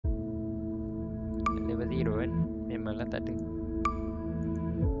0 kan. Memanglah tak ada.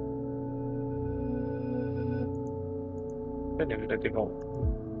 Kan yang kita tengok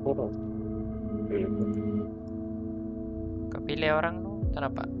orang. Kau pilih orang tu tak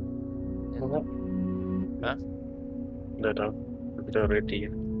nampak. Nampak? Hah? Dah. Kita ready.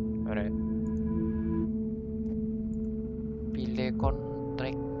 Alright. Pilih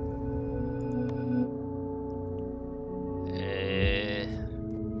kontrak.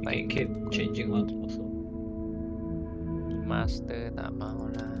 You can keep changing one also. Master tak mau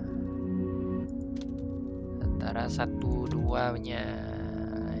lah. Antara 1, 2 punya.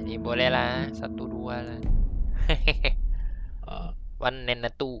 Ini boleh lah, 1, 2 lah. One and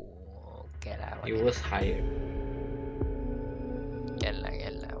a two. Okay lah. It was higher.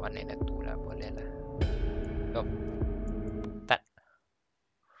 Yalah. One and a two lah, boleh lah. Go. Start.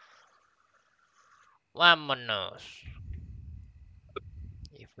 Vamonos.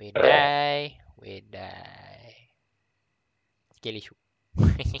 If we die, we die. Skill issue.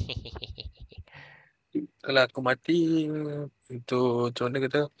 Kalau aku mati itu macam mana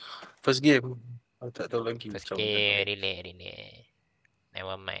kata first game. Aku tak tahu lagi First macam game, mana. relay.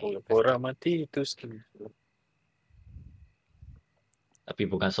 Never mind. Kalau orang mati itu skill. Tapi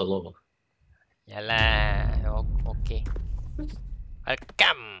bukan solo. Yalah. Okay.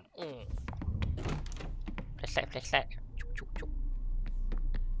 Welcome. Flashlight. Cuk.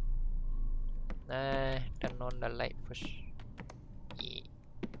 Turn on the light first.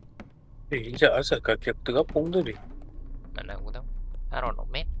 Sekejap asal kaki aku terapung tu ni. Mana aku tahu. I don't know,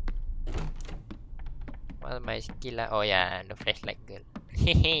 man. What's my skill lah? Oh yeah, the flashlight girl.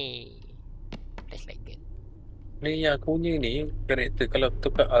 Hehe. Flashlight girl. Ni yang aku punya ni, karakter kalau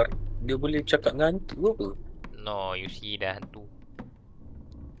tukar R, dia boleh cakap dengan hantu apa? No, you see dah hantu.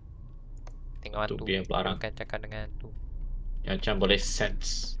 Tengok hantu. Dia pelarang. Bukan cakap dengan hantu. Yang macam boleh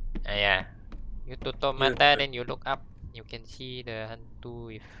sense. Yeah. You tutup mata then you look up. You can see the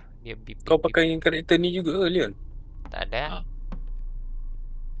hantu if dia beep. Kau pakai yang karakter ni juga ke, Leon? Tak ada.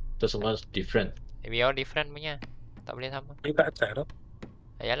 Itu semua different. We all different punya. Tak boleh sama. Dia kat atas tau.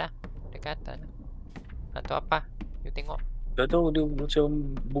 Ayalah, dekat atas. Hantu apa? You tengok. Dah tahu dia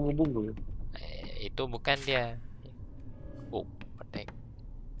macam bunga-bunga. Itu bukan dia. Oh, what the heck.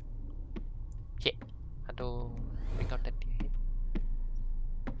 Cik. Aduh. Bring out tadi.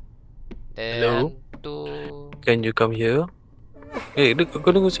 Hello? Hantu. Can you come here?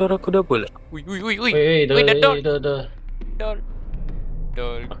 Kau dengar suara aku dah pula? Ui. The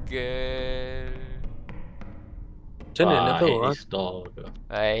Doll girl. Macam mana nak tahu? this doll girl.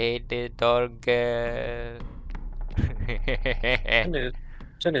 I hate the doll girl.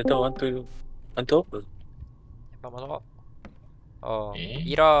 Macam mana tahu hantu apa? Apa masuk? Oh, Eh?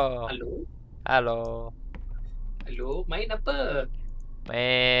 Iro. Halo, Halo. main apa?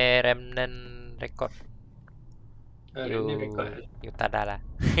 Main Remnant record. Remnant record. You tak ada lah.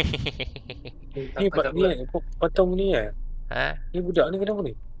 Ni patung ni Ha? Ni budak ni kenapa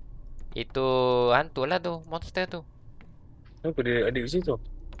ni? Itu hantu lah tu, monster tu. Kenapa dia ada di situ?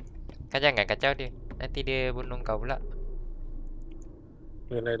 Kau jangan kacau dia. Nanti dia bunuh kau pula.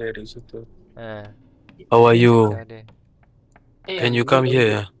 Yalah dia ada di situ. How are you? Kacau dia. Can you come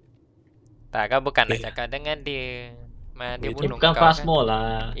here? Tak, kau bukan nak cakap dengan dia. Dia Ini bunuh bukan kau Phasmo kan?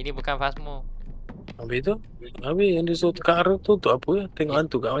 lah. Ini bukan Phasmo. Habis yang dia suruh tukar arah tu untuk apa? Tengok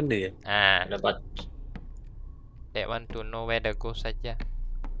hantu kat mana ya? Dapat. That want to know where the ghost saja.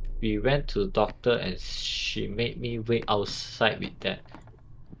 We went to the doctor and she made me wait outside with that.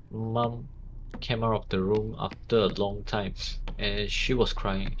 Mom came out of the room after a long time and she was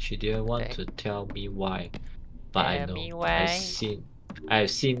crying. She didn't want to tell me why. But I know. I've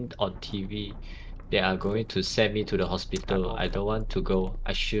seen on TV they are going to send me to the hospital. I don't want to go.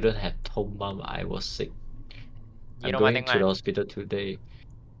 I shouldn't have told Mom I was sick. I'm going to the hospital today.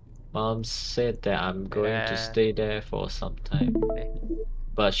 Mom said that I'm going to stay there for some time.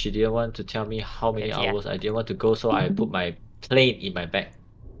 But she didn't want to tell me how many hours. I didn't want to go, so I put my plane in my bag.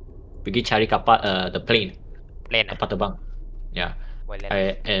 Pergi cari kapal, the plane. Kapal terbang. Yeah.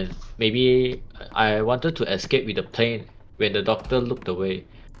 And maybe I wanted to escape with the plane when the doctor looked away.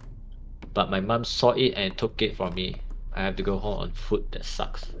 But my mom saw it and took it from me. I have to go home on foot. That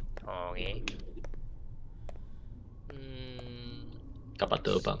sucks. Okay. Kapal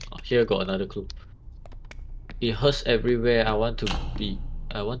terbang. Here got another clue. It hurts everywhere. I want to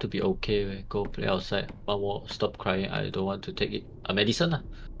be okay. Go play outside. Mom will stop crying. I don't want to take it. Medicine lah.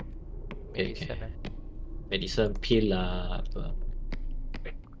 Medicine pill lah.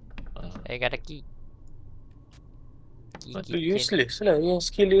 I got a key. Itu useless lah yang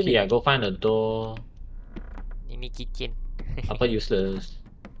skill dia ni. Yeah, go find a door. Ini kitchen. Apa useless?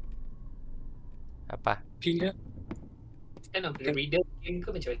 Apa? Pilih. Kind of reader game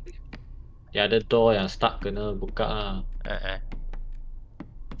ke macam mana? Dia ada door yang stuck kena buka lah.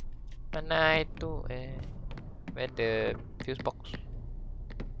 Mana itu? Where the fuse box?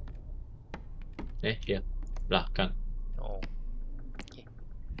 Dia belakang. Oh.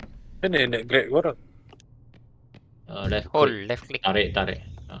 Mana nak grab orang? Left Hold, click. left click. Tarik.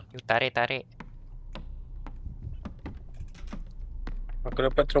 You tarik. Aku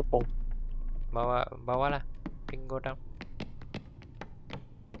dapat teropong. Bawa lah. Ping go down.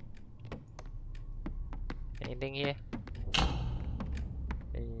 Anything here?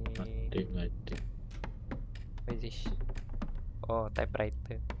 I think. What is this? Oh,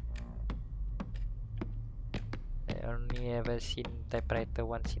 typewriter. I only ever seen typewriter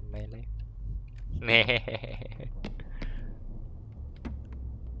once in my life.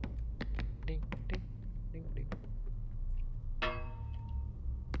 Ding.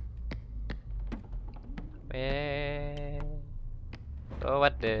 So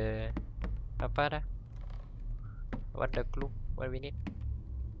what the? Apa dah? What the clue? What we need?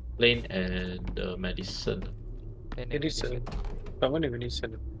 Plane and the medicine. Then Medicine. Kat mana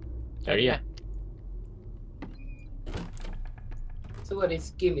medicine? Cari lah. So what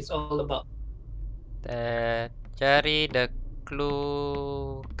this game is all about? Cari the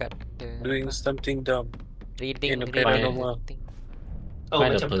clue kat the Doing something dumb. reading in a paranormal. thing. Oh,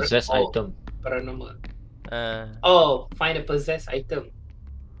 Find a macam possessed item. paranormal. Ah, Oh, find a possessed item.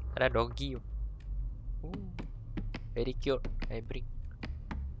 ada doggy. Very cute. I bring.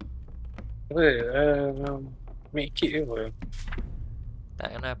 Apa? Make it ke apa? Tak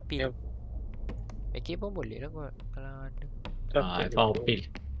kena pin. Yep. Make it pun boleh lah kot kalau ada. I found a pill.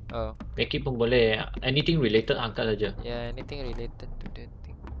 Oh, Make it pun boleh. Anything related angkat saja. yeah, anything related to the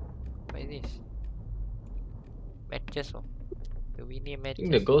thing. What is this? Matches oh. Do we need I matches?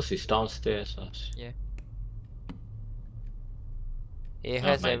 think the ghost is downstairs. It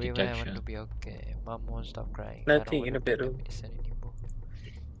has my everywhere. I want detection. to be okay. Mom won't stop crying. Nothing I in don't the want to take bedroom. medicine anymore.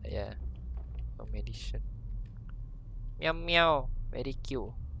 Yeah. No medicine. Meow meow. Very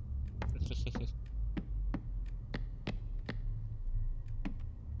cute.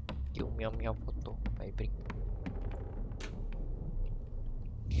 Cute meow meow photo. I bring.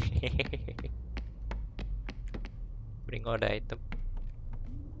 Bring all the item.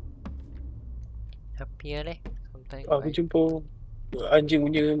 Happy lah. Sometimes Aku jumpa anjing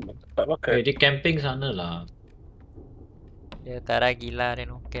punya tempat makan. Dia camping sana lah. dia tak ada gila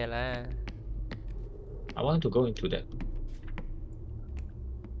then okay lah. I want to go into that.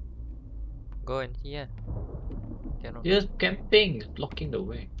 Go and see lah. Cannot. Dia camping, blocking the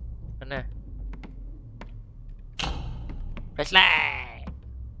way. Mana? Flashlight.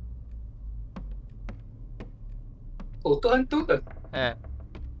 Oh, tu hantu ke? Ha.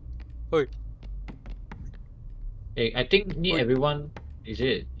 I think need Oi. everyone. Is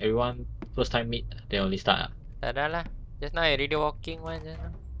it everyone first time meet? They only start. Tak ada lah. Just now I already walking one just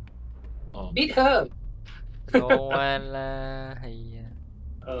now. Oh, Beat her. No one lah. Hayya.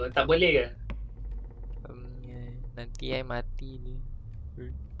 Tak boleh ke? Nanti I mati ni.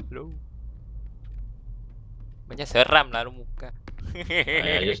 Hello. Macam seram lah lu muka.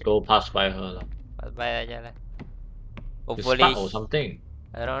 I just go pass by her lah. Pass by aja lah. You Hopefully. stuck or something.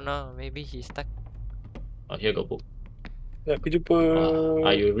 I don't know. Maybe she stuck. Oh, here got book. Aku jumpa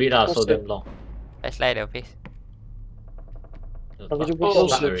You read so poster. damn long. Flashlight the face. Aku jumpa Oh,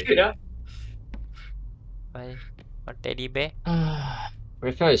 poster. shit ah. Why? What teddy bear?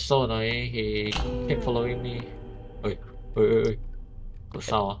 Raphael is so annoying. He keep following me. Oi. Got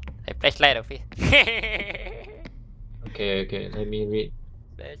sound. I flashlight the face. Okay. Let me read.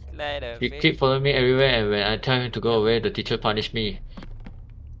 Flashlight the He face. keep following me everywhere, and when I tell him to go away, the teacher punish me.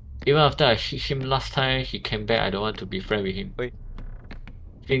 Even after I hit him last time, he came back. I don't want to be friend with him. Oi.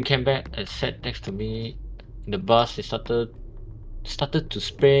 He came back and sat next to me in the bus. He started to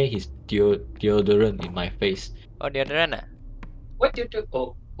spray his deodorant in my face. Oh, deodorant ah? What you do?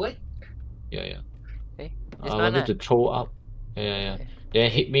 Oh, what? Yeah. Eh, I this one wanted ah? to throw up. Yeah. Then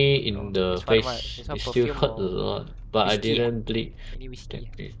hit me in the This one what? face. This one It still perfume hurt a or lot, but I whiskey? didn't bleed. Ini whiskey.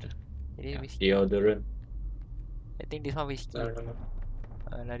 That is the- Ini yeah, whiskey. deodorant. I think this one whiskey.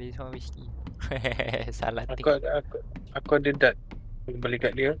 Lah this one whiskey. Salah Aku thing. ada dat. Balik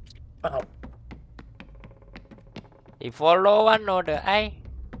kat dia. He follow one or the eye.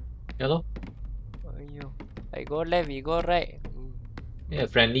 Yeah, lor. Aiyo. I go left, he go right. Yeah,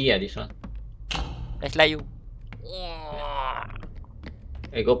 friendly. This one. Flashlight you.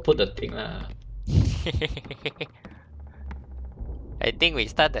 I go put the thing lah. I think we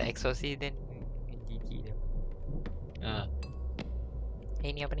start the exorcist then GG dah. Ah,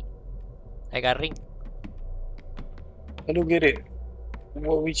 Eh ni apa ni? I got ring. I don't get it.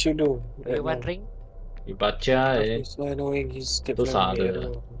 What we should do? Do you want ring? You baca and then It's so annoying. He's kept those flying are me. I the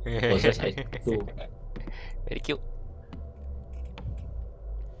don't know. possessed item too. Very cute.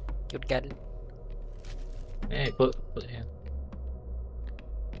 Cute girl. Eh, put here.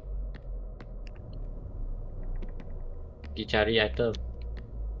 Pergi cari item.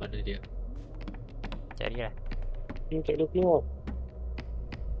 Mana dia? Cari lah. Ini tak ada keluar.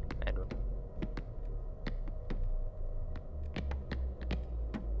 I don't know.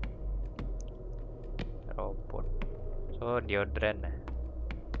 Robot. So deodorant lah.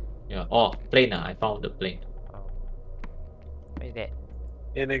 Yeah. Oh, plane I found the plane. Oh. What is that?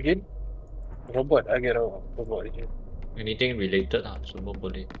 And again, robot. I get a robot again. Anything related semua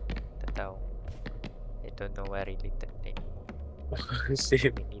boleh. Tak tahu. I don't know what related thing.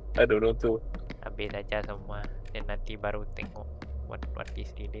 Same. We need I don't know too. habis saja semua. Dan nanti baru tengok what is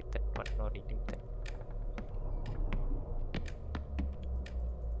related, what not related.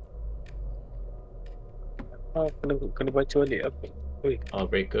 Kena baca balik apa? Oi, Oh,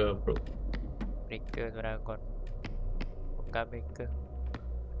 breaker bro. Breaker dragon. Buka breaker.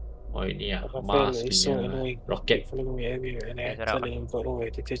 Oh ini Rafael Mars is so punya annoying. rocket. Keep following me everywhere and I Yes, telling him go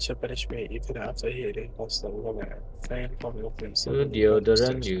away. The teacher punished me even after he had it. That's the woman. Friend from your place. So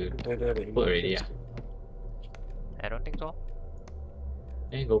deodorant you put already I don't think so.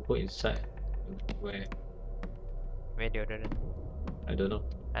 Then go put inside. Where? Where deodorant? I don't know.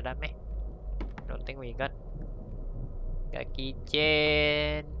 Ada meh? Don't think we got. Got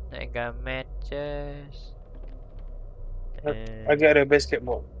keychain. I got matches. I got a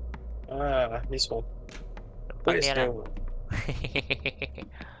basketball. This one. Lempang Where's dia lah. the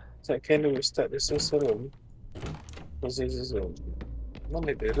so can we start the room? Because this is a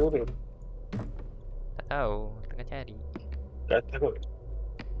mana dia room? Tak tahu. Tengah cari. Tak tahu.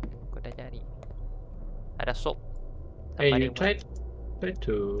 Aku dah cari. Ada soap. Hey, Somebody you want- try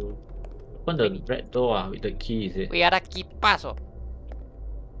to open the red door with the key, is it? Wih, ada kipas oh.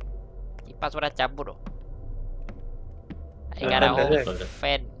 Kipas udah cabut oh. I got a Ada whole dah.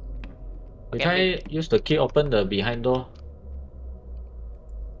 fan. You Okay, try use the key open the behind door.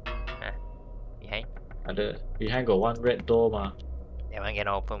 behind. Ada behind got one red door mah. That one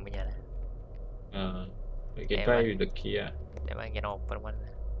can open punya lah. You can Eh, try what? with the key That one can open one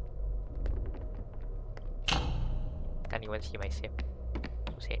lah. Can't even see myself.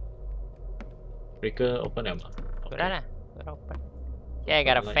 So sad. Breaker open mah. Sudah lah. Sudah open. Yeah, I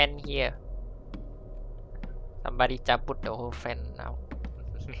got a Like- fan here. Somebody cabut the whole fan now.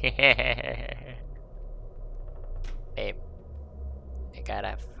 Damn. I got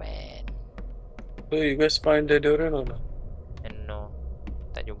a fan. So you guys find the deodorant or not? And no.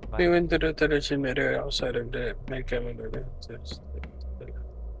 Tak jumpa. We went to the television area outside of the main camera there.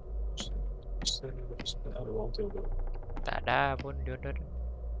 I don't want to go. Tak ada pun deodorant.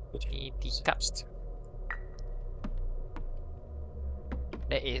 Ni tikap.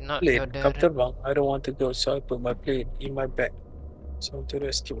 That is not Plane, deodorant. come terbang. I don't want to go, so I put my plane in my bag. So to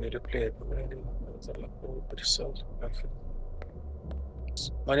rescue me the plane.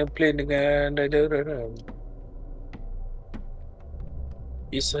 Mana plane dengan deodorant?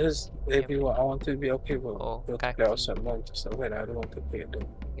 He says everyone I want to be okay, but Oh, go to kaki. play outside mom just like when I don't want to pay the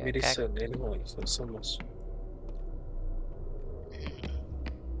Ya, medicine anymore. It's not so much.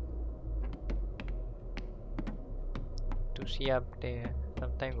 To see up there.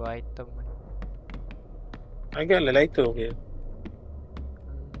 Sometimes go item. I got a lighter over here.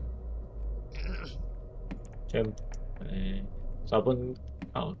 Macam sabun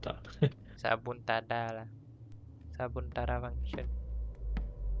tak. Sabun tak ada lah. Sabun tak ada function.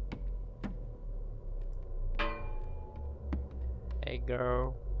 Hey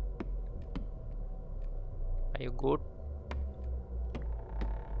girl. Are you good?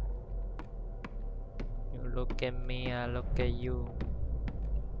 You look at me, I look at you.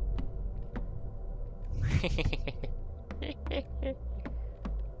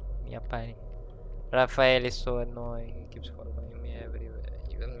 Ni apa ni? Rafael is so annoying. He keeps following me everywhere.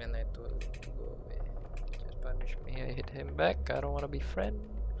 Even when I told him to go away. He just punish me. I hit him back. I don't want to be friends.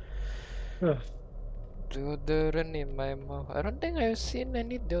 Deodorant in my mouth. I don't think I've seen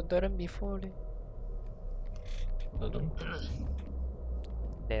any deodorant before. I don't know.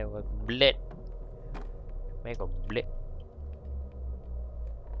 There was blood. Where got blood?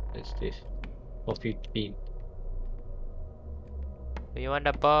 What's this? Coffee bean. Do you want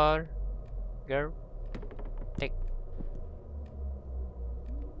the ball, girl? Take.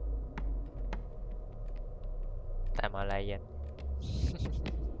 Time a lion.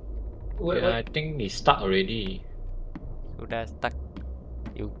 What, Yeah, I think it's stuck already. Sudah stuck.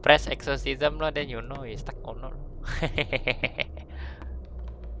 You press exorcism lah, then you know you stuck or not.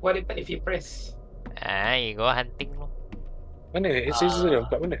 What happen if you press? You go hunting lo. Mana? Exorcism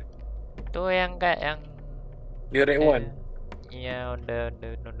kat mana? Tu yang kat yang The red one. Yeah, on the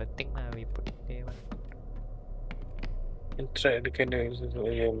thing lah, we put it there one. And try the kena exorcism.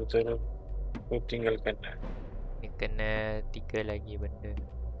 Ya betul. Kau tinggalkan lah. Ni kena 3 lagi benda.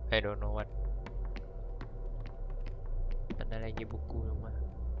 I don't know what. Mana lagi buku rumah.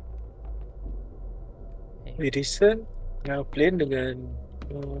 Recent plane dengan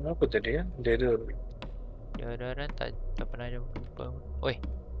apa tadi ya? Deodorant tak pernah ada lupa. Oi,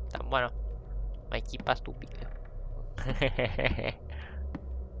 tak muat lah. My kipas stupid lah.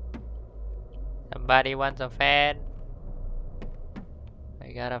 Somebody wants a fan.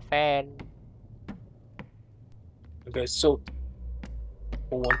 I got a fan. I got soap.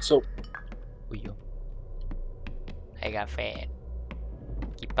 Who wants soap? Uyo. I got fan.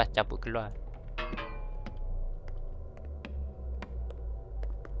 Kipas cabut keluar.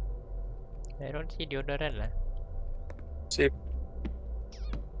 I don't see deodorant lah. Sip.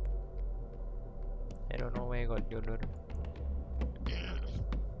 I don't know where got deodorant.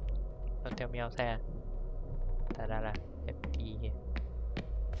 Don't tell me outside lah. Tak ada lah. Empty here.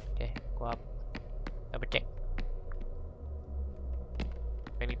 Okay, go up. Double check.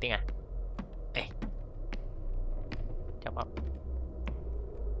 Anything ah? Jump up.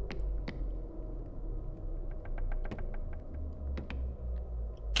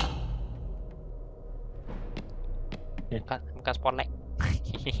 Bukan spotlight.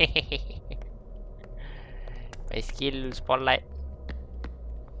 My skill spotlight.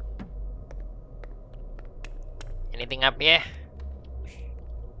 Anything up here?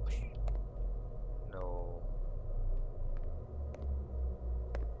 No.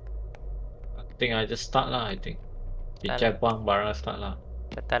 I think I just start lah. I think. Cincai buang barang start lah.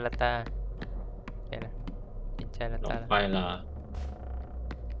 Letak. Okay lah. Cincai letak lah. Nampai lah.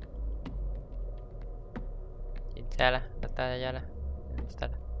 Cincai lah. Letak aja lah. Start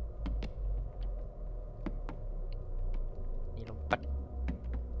lah. Ni lompat.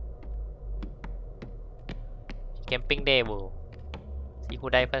 Camping there bro. See who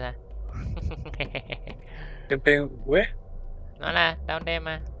die first ah. Camping where? No lah, down there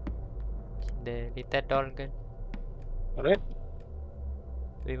mah. The little doll girl. Alright.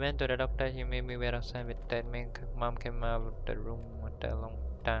 We went to the doctor, he made me wear outside with that man. Mom came out of the room after a long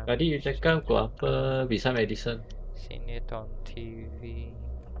time. Tadi you cakap kau apa bisa medicine? Seen it on TV.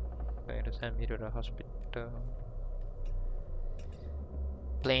 Going to send me to the hospital.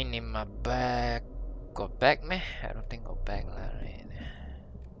 Plane in my bag. Got bag meh? I don't think got bag lah right.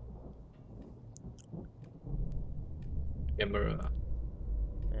 Camera.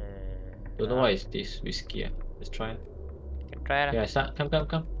 Don't know what is this whiskey ah. Let's try. Can try lah. Yeah, start. Come.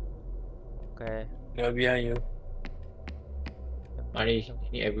 Okay. They're behind you. Mari,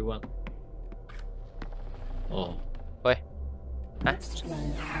 ni everyone. Oh. Oi. Hah?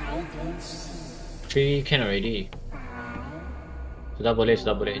 3 can already. Sudah boleh.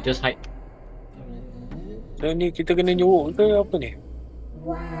 Just hide. So ni kita kena nyuruk ke apa ni?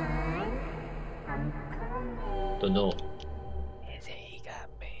 Don't know. He got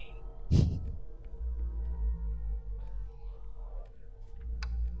me.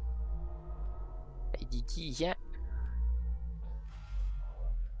 Gigi ya.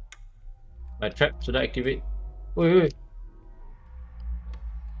 My trap sudah activate. Woi.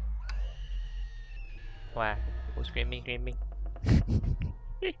 Wah, who's screaming.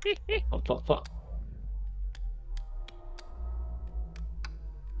 Oh, fuck.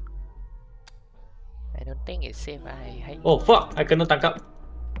 I don't think it's safe. I hide. Oh fuck, I kena tangkap.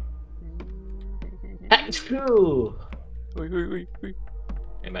 Achoo! Oi.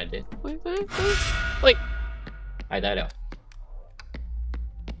 Am I dead? Oi. I died out.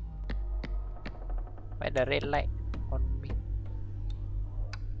 Why the red light on me?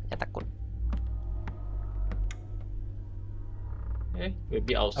 Saya takut.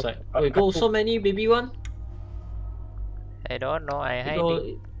 Maybe outside. Wait, go so many baby one? I don't know. I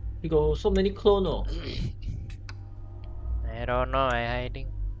hiding. You got so many clone oh. I don't know. I hiding.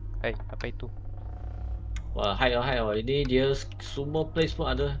 Hey, apa itu? Wah, hide oh. Ini dia semua place pun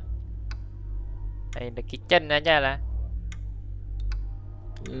ada. In the kitchen aja lah.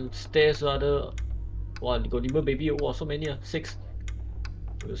 Stairs ada. Wah, got 5 baby. Wah, so many 6.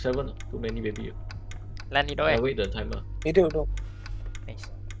 7. Too many baby. Lan hidup I wait the timer. Hidup dong. Nice.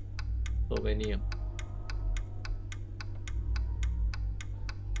 So many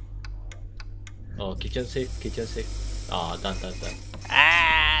Oh, kitchen safe. Ah, done.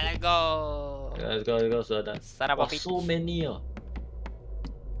 Ah, let's go. Let's go, sudah done. Sarap Wah, api. so many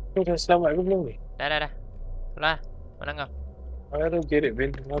Kau dah selamat ke belum ni? Dah. Lah, mana kau? I don't get it,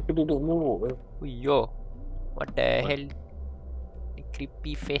 Ben. Aku duduk muruk. Uyo. What the What? hell? Ni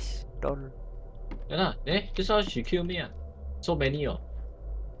creepy face doll. Yeah, just how she killed me. So many.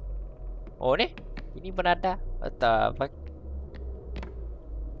 Oh ni? Ini pun ada. What the fuck?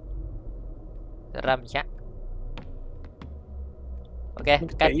 Seram siap. Okay,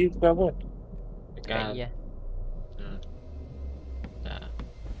 Dekat cut. you ke apa? Dekat iya.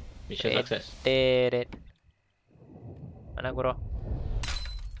 Mission success. Deret. Mana guru?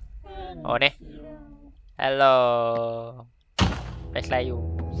 Oh ni. Hello. Best lah you.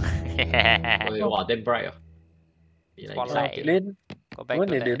 Wait, wow, damn bright. Spotlight. Len, Go back to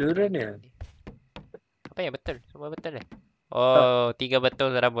mana dia that. dua ni? Apa yang betul? Semua betul eh? Oh, 3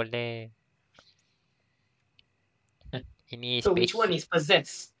 betul sudah boleh. Ini So which space. one is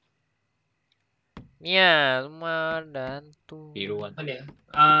possessed? Ni lah, semua ada hantu. Biruan. Mana?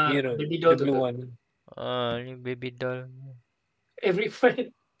 Hero, Baby the doll tu. blue one. Ni baby doll. Everyone.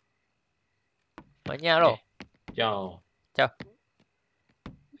 Banyak loh. Ciao.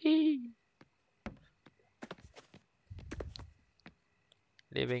 Whee.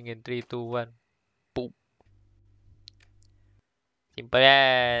 Living in 3, 2, 1. Boom. Simple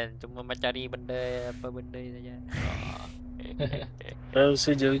kan. Cuma mencari benda, apa benda saja.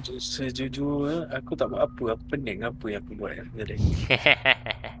 Sejujurnya, aku tak buat apa. Aku pening apa yang aku buat. Jadi,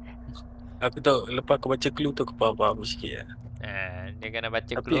 aku tahu, lepas aku baca clue tu, aku faham sikit. Dia kena baca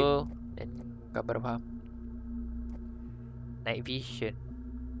Tapi- clue dan kau baru faham. Night vision.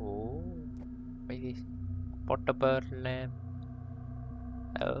 Oh. What is this? Portable lamp.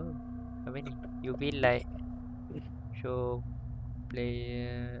 Oh. Apa ni? UV light. Show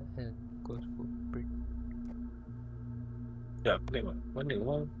player and ghost footprint. Ya, aku tengok. Mana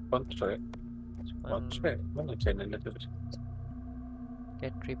orang contract? Mana channel dia tu?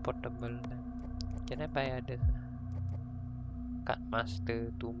 Get 3 portable lamp. Can I buy others? Cut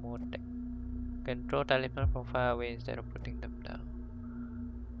master 2 more deck. Control talisman from far away instead of putting them down.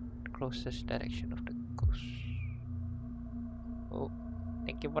 Closest direction of the ghost. Oh,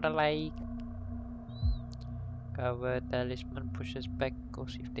 thank you for the like. Cover talisman pushes back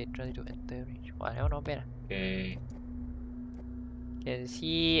ghosts if they try to enter range. Wah, that one not bad. Okay. Can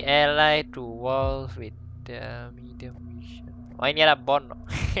see ally through walls with medium vision. Oh, ini adalah bond.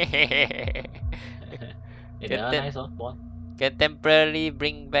 Nice one. Can temporarily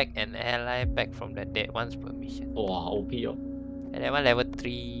bring back an ally back from the dead once per mission. Wow, OP yo. And that one level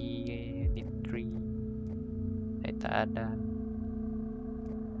 3. Need 3. Tak ada.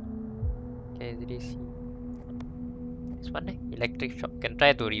 Okay, this one electric shock. Can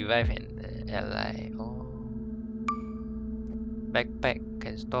try to revive an ally. Oh. Backpack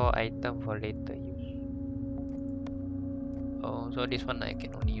can store item for later use. Oh, so this one I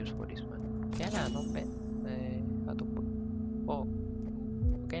can only use for this one. Okay lah, not bad. Atau pun. Oh.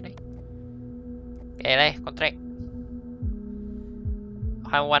 Okay lah. Okay lah, contract.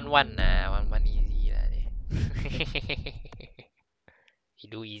 1-1 lah, 1-1 easy lah ni.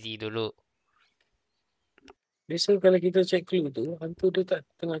 Easy dulu. Biasa kalau kita check clue tu, hantu dia tak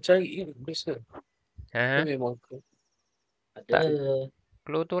tengah cari je. Biasa. Ha? Dia memang Ada.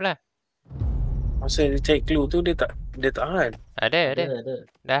 Clue tu lah. masa dia check clue tu, dia tahan. Ada. Ada.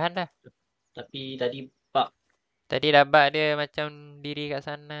 Dahan dah. Tapi tadi bug. Tadi dapat dia macam diri kat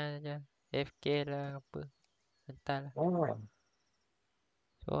sana saja. FK lah apa. Entahlah. Oh.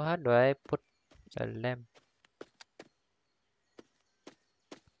 So how do I put a lamp?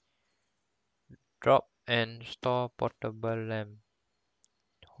 Drop and store portable lamp.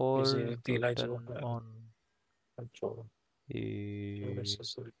 Hold Visibility to light turn juga. on. Control.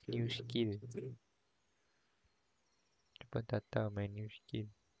 New skill. Cuba tata my new skill.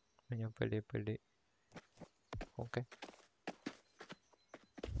 Banyak pelik-pelik. Okay.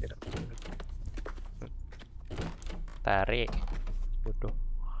 Tarik. Bodoh.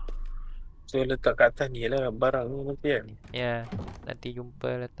 So letak kat atas ni lah barang ni nanti kan. Ya, nanti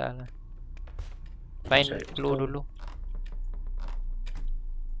jumpa letak lah. Find Cari clue betul. dulu.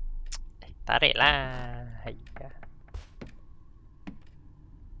 Tarik lah. Haiya.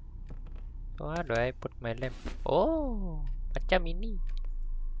 So how do I put my lamp? Oh, macam ini.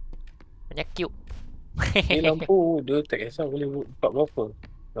 Banyak cube. Ni lampu dia tak kisah boleh buka berapa.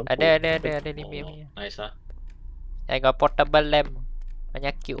 Lampu. Ada limit punya. Nice ah. I got portable lamp.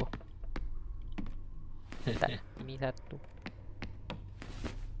 Banyak cube. Tak, ini satu.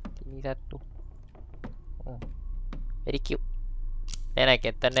 Ini satu. Oh, very cute. Then I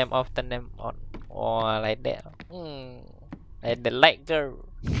can turn them off, turn them on. Oh, like that. Like the light girl.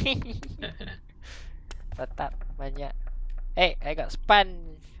 Letak banyak. Hey, I got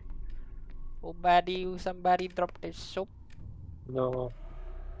sponge. Somebody drop the soap. No.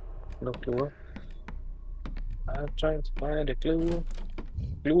 No clue. I'm trying to find the clue.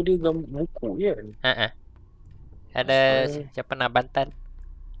 Clue dia buku je kan? Ada Asal. siapa nak bantal?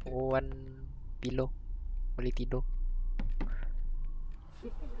 One pillow. Boleh tidur.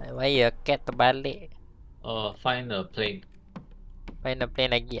 Why a cat terbalik? Find a plane. Main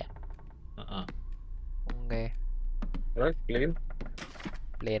plane lagi ah? Okay. Right, plane.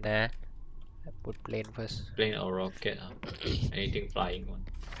 Plane ah. I put plane first. Plane or rocket. Anything flying one.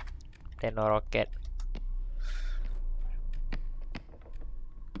 Plane or rocket.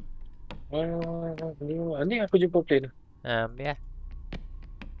 Ni aku jumpa plane. Ambil lah.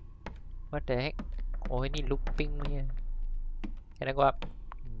 What the heck? Oh ini looping punya. Can I go up?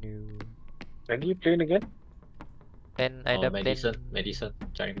 No. Lagi plane again? Then ada Medicine. plane. Medicine.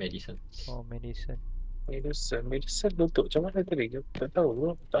 Cari medicine. Oh medicine. Medicine bentuk macam mana tadi? Tak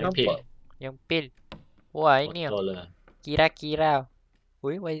tahu. Tak Yang nampak. Yang pil. Wah ini ah. Botol lah. Kira-kira.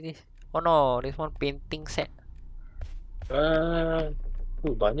 Wait, what is this? Oh no, this one painting set.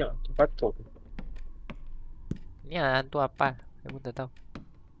 Banyak tempat tu. Ni hantu apa? Aku tak tahu.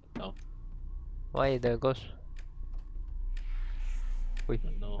 Tahu. Why the ghost? Wait,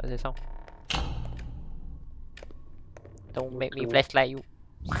 No. what's the sound? Don't make me flashlight you.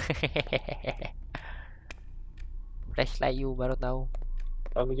 Flashlight you baru tahu.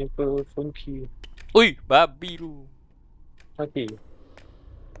 Aku jumpa funky. Ui, babi lu. Mati.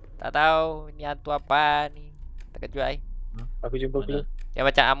 Tak tahu ni hantu apa ni. Terkejut ai. Aku jumpa Mana? clue. Yang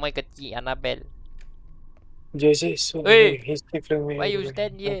macam Amoy kecil, Annabelle. Jesus. Hey! He's different. Why you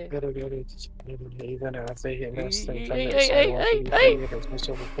stand here? Even after he lost the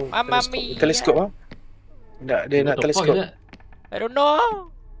Mamma mia. Teleskop ah? Tak, dia nak What the fuck is teleskop. that? I don't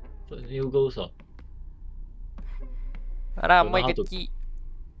know. New ghost ah. Ada Don't know Amoy how to- kecil.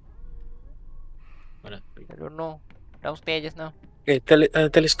 Mana? I don't know. Downstairs just now.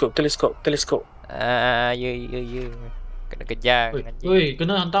 Teleskop. Ya. Kena kejar. Woi,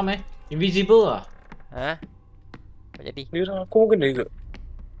 kena hantam Invisible ah. Ha? Apa jadi? Dia orang aku kena juga.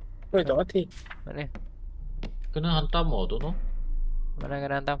 Weh, tak mati. Mana? Kena hantam don't know. Mana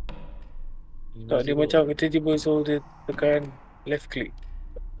kena hantam? Tak, dia macam tiba-tiba so dia tekan left click.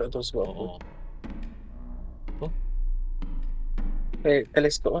 Tak tahu sebab apa. Oh.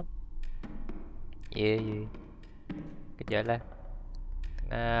 Teleskop ah. Ya. Kejar lah.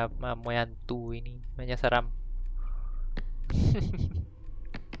 Tengah Amoy hantu ini. Banyak seram.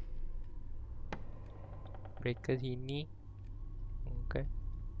 Breaker sini. Okay.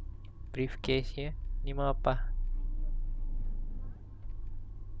 Briefcase ya. Ni mau apa?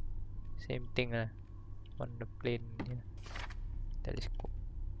 Same thing lah. On the plane ya. Teleskop.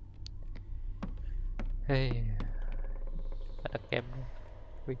 Hey. Ada cam ni.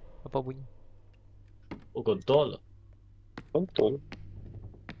 Wih, apa bunyi? Oh, kontol. Betul.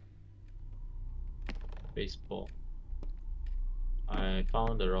 Baseball. I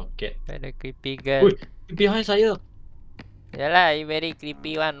found the rocket. Ada creepy girl. Woi, behind saya. Yalah, you very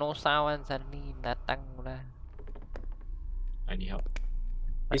creepy one. No sound one. Suddenly datang lah. I need help.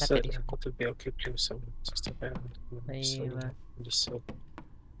 Mana Bisa tadi? aku tu be okay close sama. Just a Ayolah.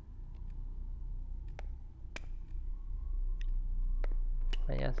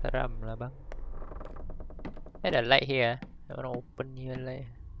 Banyak seram lah bang. Ada light here. I wanna open here light.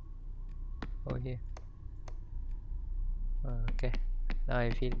 Oh here. Okay. Now I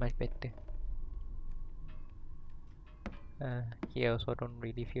feel much better. Here also don't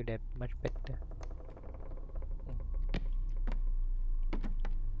really feel that much better.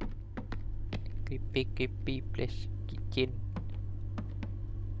 Creepy place. Kitchen.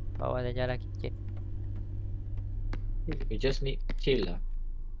 Bawah saja lah kitchen. We just need chill lah.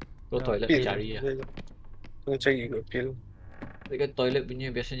 Go No, toilet Pil. cari lah. Tengah cari ke pil. Dekat toilet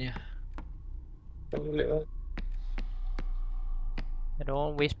punya biasanya. Toilet lah.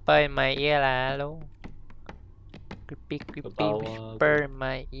 Don't whisper in my ear lah, hello. Creepy bawah whisper in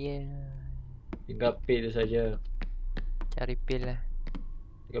my ear. Tinggal pil saja. Cari pil lah.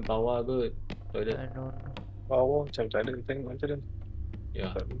 Dekat bawah ke toilet. I don't know. Bawah macam tak ada. Tengok macam mana.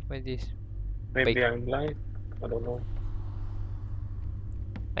 Ya. What is this? Maybe Baik. I'm blind. I don't know.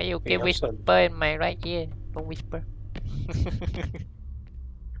 Why you okay Asal. whisper in my right ear? Don't whisper.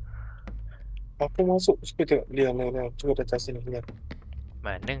 Aku masuk. Cuba tengok. Lihat. Cuba datang sini. Lihat.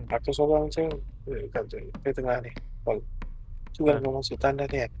 Mana? Aku seorang je. Kat tengah ni. Cuba kau masuk tanda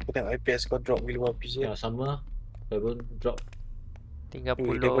ni kan. Kau tengok IPS kau drop bila habis Ya, ya. sama. Baru drop.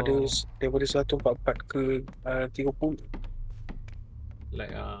 30. Daripada 144 ke 30.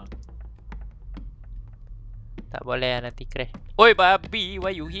 Like Tak boleh lah nanti crash. Oi babi,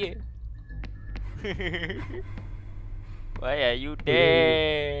 why you here? Why are you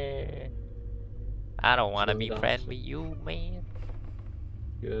there? I don't wanna be Slow down, friends slow. with you, man.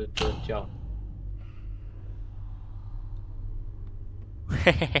 这叫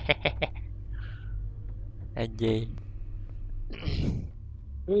Anjing.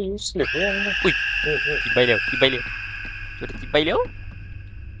 You sleep orang lah. Ui, Oh. tibai dia. Sudah tibai dia.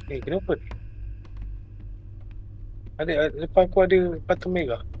 Kenapa ni? Depan aku ada batu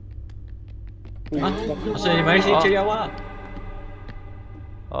merah. Ui, Ah, kenapa? masa ni mari sini cari awak lah.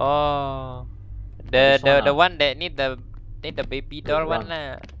 Oh. this one The ah. one that need the baby doll one Run.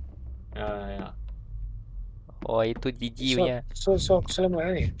 lah. Ya. Oh, itu Gigi punya. So aku selamat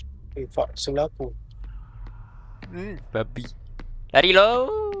ni. Fuck, sebelah aku. Babi. Lari lo.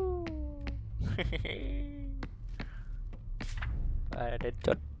 Ada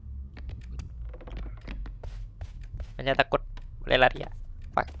jod. Hanya takut boleh lari ya.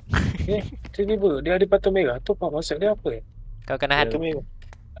 Fuck. Tiba-tiba dia ada batu merah. Tu apa maksud dia apa? Kau kena Batu han. merah.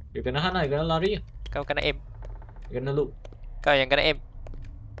 You kena han lah, you kena lari. Kau kena aim. You kena loop. Kau yang kena aim.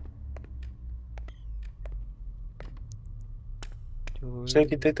 So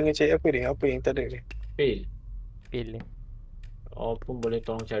kita tengah cari apa ni? Apa yang tak ada ni? Fail. Pilih. Oh pun boleh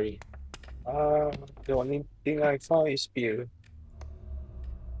tolong cari. The only thing I found is spear.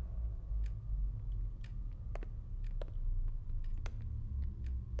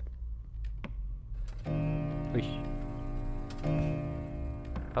 Wish.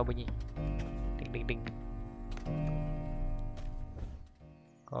 Apa bunyi? Ding.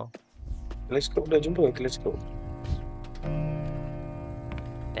 Oh, Teleskop dah jumpa teleskop.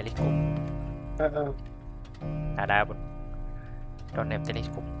 teleskop. Tak ada pun. Don't have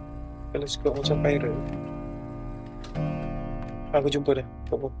teleskop. Teleskop macam pirate. Aku jumpa dah.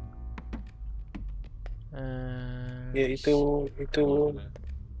 Apa? Ya itu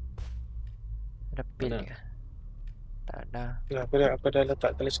Ada pil Mana? ke? Tak ada. ya, aku dah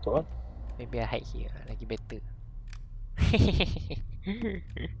letak teleskop ah. Maybe I hide here. Lagi better.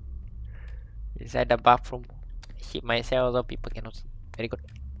 Inside the bathroom. Hit myself so people cannot see. Very good.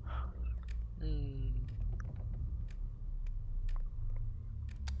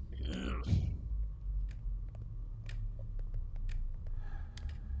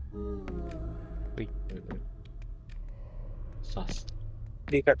 Sas.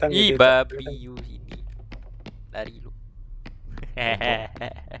 Dia kat tangga Ih, dia babi you sini. Lari lu.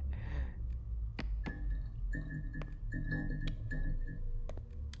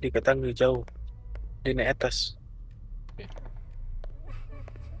 Dia kat tangga jauh. Dia naik atas.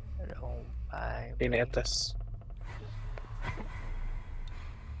 Dia naik atas.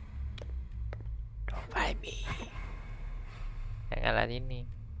 Don't find me. Janganlah sini.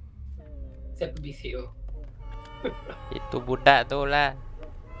 Siapa bisik tu? Itu budak tu lah.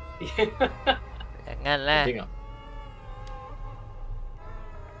 Janganlah. Tengok.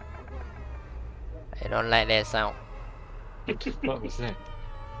 I don't like that sound. What was that?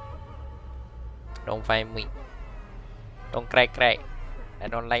 Don't find me. Don't cry. I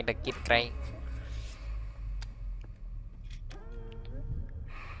don't like the kid crying.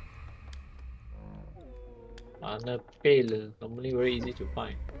 Mana pale? Normally very easy to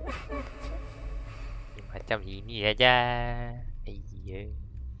find. Macam ini saja. Iya.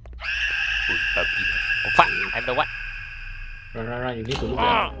 Babi. Oh fuck, I'm the what? Run. You need to look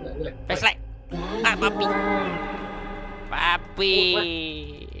at. Flashlight. Babi. Babi.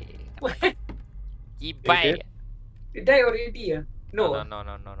 Cibai. Dia die already ah? No.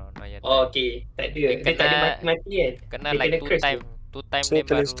 No yet. Oh, okay. Tak ada. Dia tak ada mati kan? Kena Dia like kena crash tu. two time So dia baru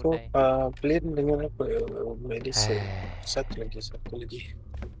teleskop die. plane dengan apa? Medicine. Satu lagi.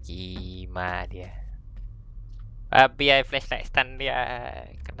 Gima dia. Babi I flashlight stun dia.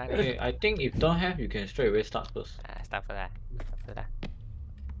 Kena Okay, I think if don't have, you can straight away start first. start first lah.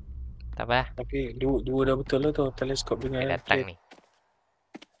 Tak apa. Tapi dua dah betul lah tu teleskop dengan Dia datang plane. ni.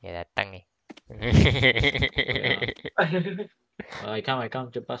 Dia datang ni. I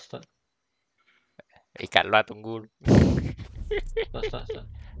come. Cepat start. Ikat luar tunggu. Start.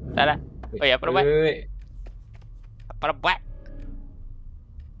 Tak lah. Oh ya, apa nak buat? Wait. Apa nak buat?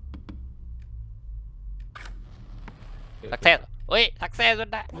 Success. Oi, success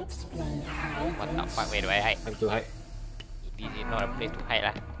sudah. What the fuck, where do I hide? Time to hide. This is not a place to hide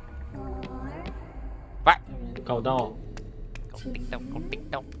lah. Fuck. Countdown. Counting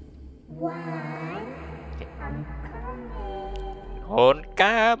down. Okay. Don't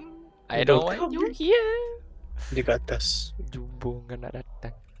come. I don't want you here. Dia kat atas. Jumbo nak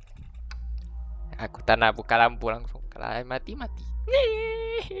datang. Aku tak nak buka lampu langsung. Kalau I mati.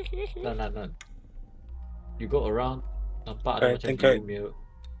 Run. You go around. Nampak ada I macam think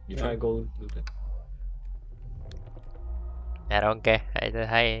you try go do that. I don't care. I just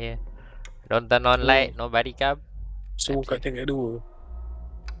hide here. Don't turn on light. Nobody come. Semua That's kat tengok dua.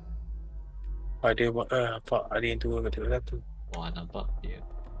 Ada fuck, ada yang tua kat tengok satu. Wah, nampak dia.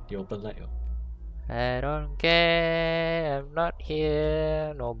 Dia open light. I don't care. I'm not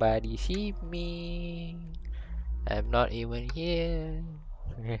here. Nobody see me. I'm not even here.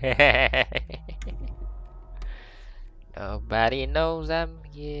 Nobody knows I'm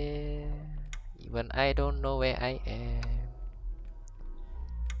here. Even I don't know where I am.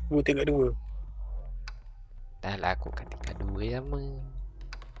 Dua tengok dua. Dah lah aku ketika dua sama.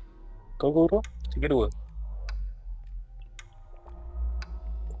 Kau tu? Tengok dua.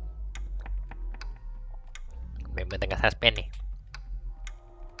 Memang tengah suspend ni.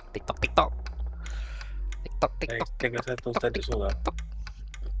 TikTok. Tengok satu tak ada suara.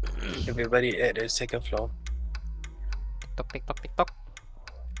 Everybody at the second floor. TikTok.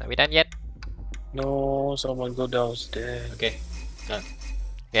 Are we done yet? No, someone go downstairs. Okay, done.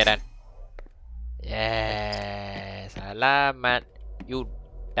 Okay, done. Yes. Selamat. You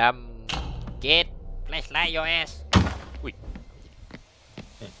dumb kid. Flashlight your ass. Ui.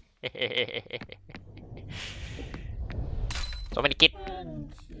 So many kid.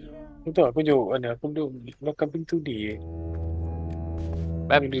 Betul, aku duduk mana? Aku duduk belakang pintu dia. Aku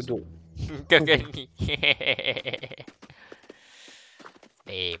Babi. duduk. Kau kan ni.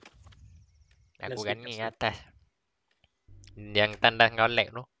 Aku kan ni atas. Yang tanda kau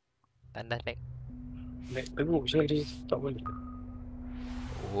lag tu. Tanda lag. Lag teruk sekali. Tak boleh.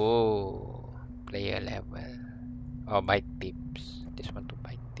 Oh, player level. Oh, buy tips. This one to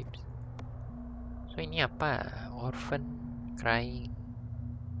buy tips. So ini apa? Orphan crying.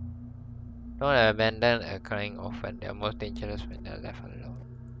 Don't abandon a crying orphan. They are most dangerous when they are left alone.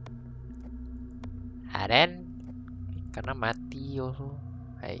 Then karena mati also.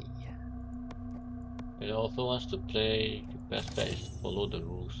 Ayah. It also wants to play. The best bet is follow the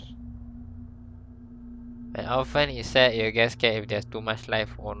rules. When orphan is sad, you get scared if there's too much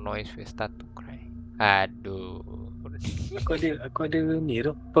life or noise, will start to cry. Aduh. Aku ada ni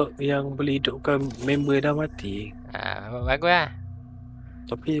tu perk yang boleh hidupkan member dah mati. Bagus lah.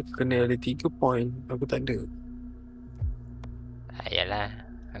 Tapi kena ada 3 point. Aku tak ada. Yalah,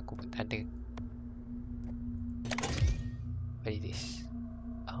 aku pun tak ada. What is this?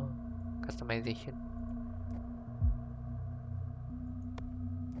 Oh, customization.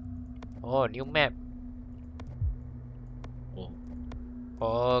 Oh, new map.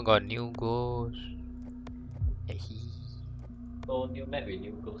 Oh, got new ghost. So new map with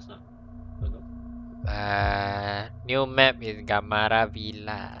new ghosts lah. New map is Gamara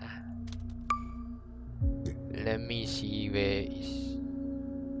Villa. Let me see where is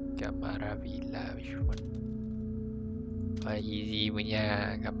Gamara Villa. Which one? Easy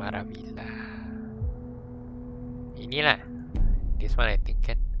punya Gamara Villa. Inilah. This one I think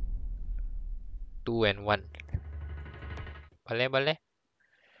kan. 2 and 1. Boleh.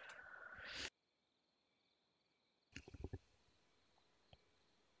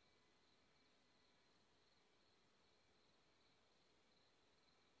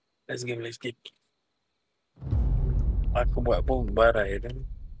 Let's game. Aku buat pun barai kan.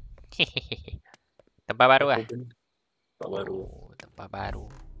 Tempat baru lah. Tempat baru. Oh, tempat baru.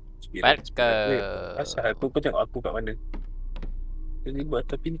 Wait, asal aku kau tengok aku kat mana? Jadi buat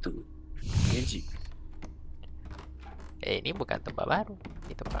atas pintu. Magic. Ini bukan tempat baru.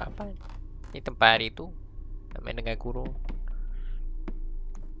 Ini tempat apa? Ini tempat hari tu. Main dengan guru.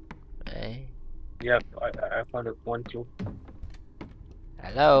 Yep, I found one clue.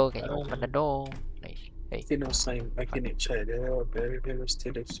 Hello, can you open the door? Nice. Hey. Still no sign. I can check. There are very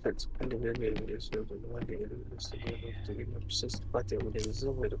still expects and the videos of the one day to be obsessed party with the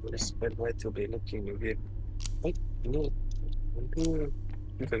result where the police spend right to be looking again. Wait, no.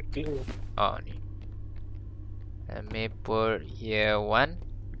 You can kill. Oh, ni. Let me put here 1.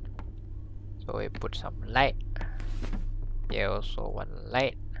 So we put some light. Here also 1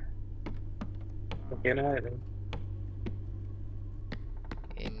 light. Okay, nah.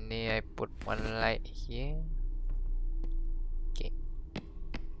 Ini I put 1 light here. Okay.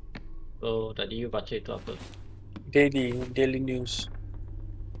 So tadi you baca itu apa? Daily news.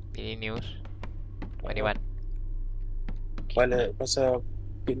 Daily news. 21. Pasal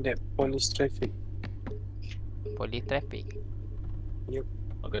kidnap police traffic. Police traffic. Yep.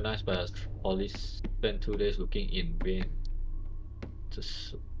 Organized by police spent 2 days looking in vain.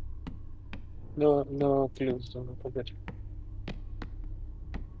 Just No clues. No forget.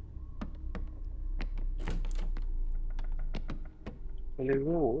 Boleh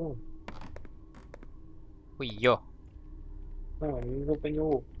go. Hui yo. Ni kau punya.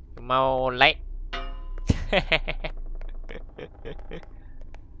 Mau light?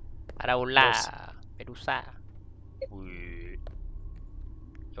 Ada ular, medusa. Wih.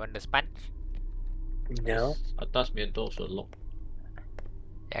 You want the sponge? No. Atas punya door also lock.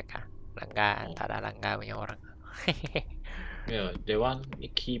 Ya kah? Langgar, Oh. tak ada langgar punya orang. Yeah, they want the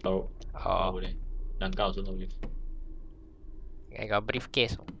key baru Oh, boleh. Dan kau also no use. I got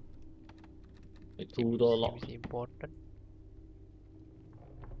briefcase. The two door lock. Seems important.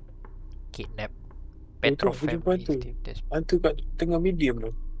 Kidnap. Itu Petro aku jumpa family hantu. Steve Des. Hantu kat tengah medium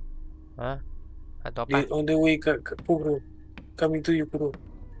tu. Hah? Atau Dia apa? on the way kat Puro. Coming to you, Puro.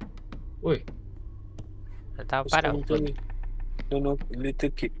 Oi, Atau It's apa dah? coming to me. No,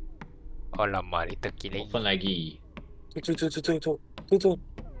 little kid. Oh lama, little kid lagi. open lagi. Tu.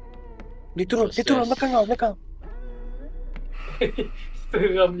 Dia turun belakang.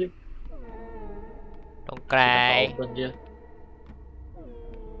 Seramnya. Don't Kenapa cry. open dia?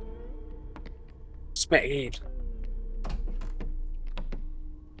 Smack it.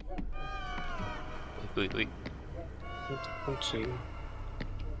 Ui. Kunci.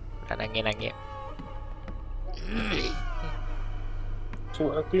 Dah nangis.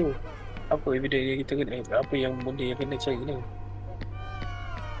 So aku apa evidence yang kita kena apa yang benda yang kena cari ni?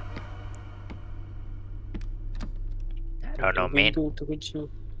 I don't know, man. Pintu terkunci.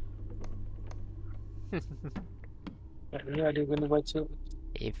 Ni ada kena baca.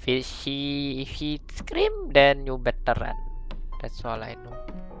 If she scream, then you better run. That's all I know.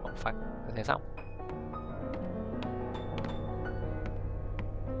 Oh fuck, there's sound.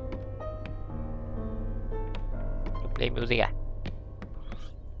 You play music ah?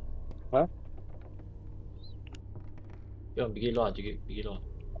 Jom pergi luar.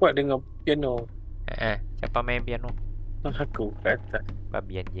 Kuat dengan piano. Siapa main piano? Aku kata.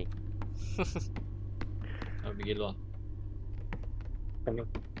 Babi anjing. Jom pergi luar.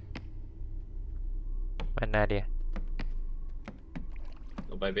 Mana dia?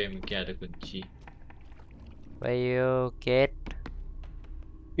 Baik-baik mungkin ada kunci. Where you get?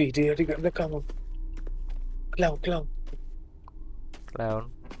 Dia ada kat belakang tu. Clown. Clown.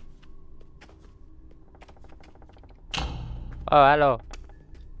 Oh, halo.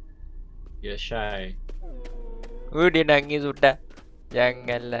 You're shy. Dia nangis sudah.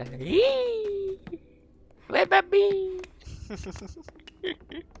 Janganlah. Where babi?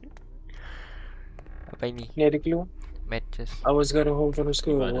 Apa ini? Ni ada keluar. Matches. I was going home from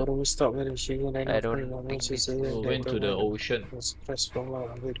school. Mana? When we stopped and she went I don't think she this said Oh, went to the ocean. was pressed from a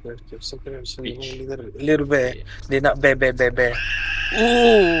little bear. Dia nak bear.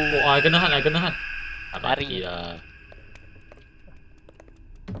 Oh, I kena han. Tak Lari. mati lah.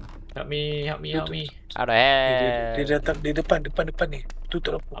 Help me. Out of hell. Dia datang di depan ni.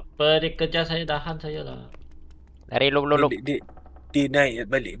 Tutup apa? Apa dia kejar saya, tahan saya lah. Lari lu. Dia naik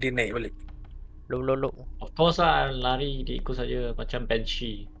balik. Lu. Of course lah, lari dia ikut saya macam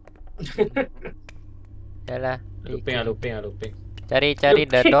Banshee. Yalah. Looping. Cari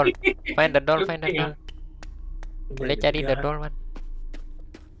the doll. Find the doll. Boleh Dia- cari dia- the doll man.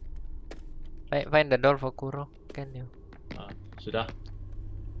 Find the doll for Kuro. Can you? Sudah.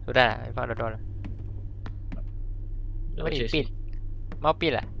 Sudah, I found the doll. Dah Mari chase pil. Mau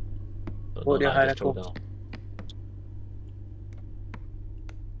pil lah? ni. Oh, dia Don't know lah, hal just throw aku. down.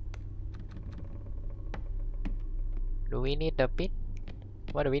 Do we need the pin?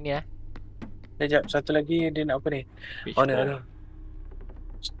 What do we need ah? Sekejap, satu lagi dia nak apa ni? Beach Oh, ball. no.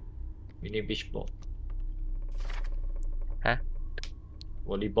 Ini beach ball. Hah?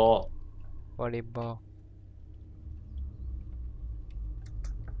 Volleyball.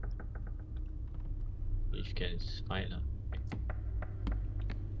 If can find lah.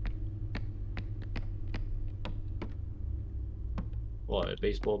 Wah, a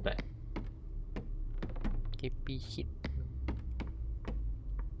baseball bat. KP shit.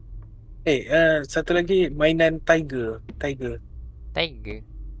 Satu lagi mainan Tiger. Tiger.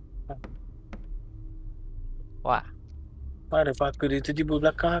 Wah, Mana fucker dia tiba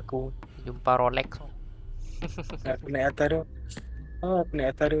belakang aku. jumpa Rolex. Aku naik atas tu. Aku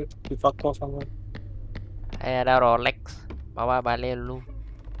naik atas tu. Dia fuck off sama. Ada Rolex. Bawa balik lu.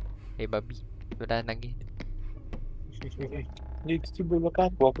 Babi. Sudah nangis. Dia tiba belakang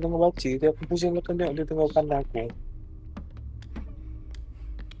aku. Aku tengah baca. Dia aku pusing belakang dia tengah pandang aku.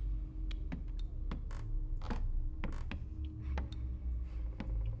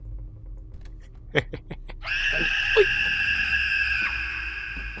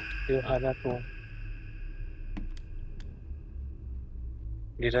 Dia hal aku.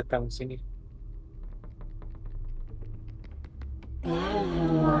 Dia datang sini.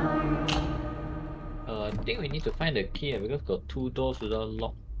 I think we need to find the key because got two doors without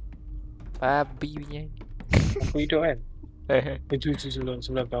lock. Babi punya. Aku hidup kan. Itu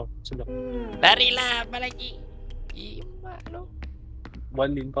sebelah kau. Sebelah. Larilah, apa lagi? Gimak lo.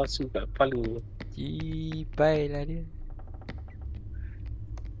 Balin palsu kat kepala. Cipai lah dia.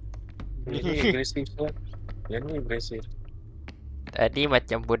 Dia ni agresif sangat. Dia ni agresif. Tadi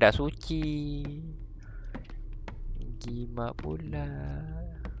macam budak suci. Gimak pula.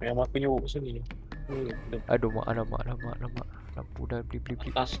 Yang aku nyuruk sini. Aduh, alamak. Lampu dah blip.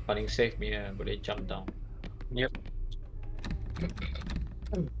 Atas paling safe ni boleh jump down. Yep.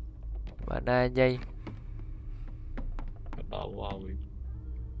 Mana Anjay? Kat bawah weh.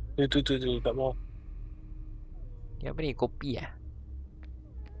 Tu kat bawah. Ni apa ni? Kopi ah?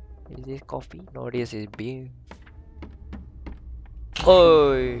 Is this coffee? No, this is beer.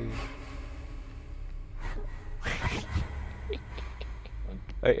 Oi.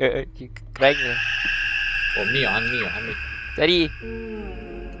 Crank lah. Oh ni ambil. Tadi.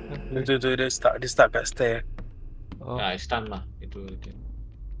 Tu dia start kat stair. Oh. Ya, stun lah. Itu dia.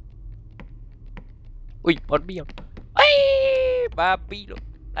 Ui, on me. Oi, babi lo.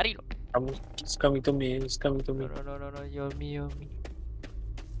 Lari lo. It's coming to me. No, you're me.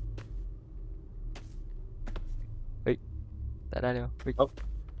 Oi. Tak ada dia. Oi. Up.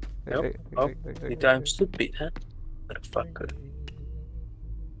 Itu I'm stupid, huh? Motherfucker.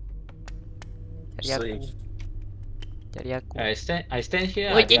 Cari aku. I stand here.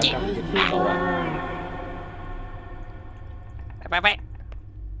 Oi, Dia cik. akan pergi bawah. Baik.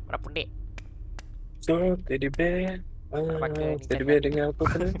 Mana pundik. So, teddy bear. Teddy bear dengan apa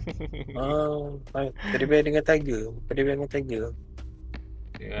tu? Teddy bear dengan tiger.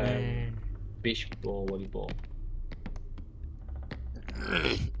 Beach ball, volleyball.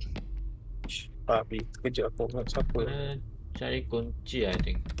 Babi, kejap aku nak siapa? Cari kunci, I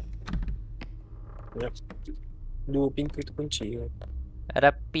think. Yep. 2 pintu tu kunci ke?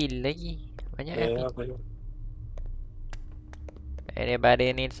 Ada pil lagi. Banyak pil. Apa tu?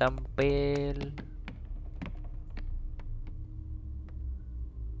 Anybody need some pill?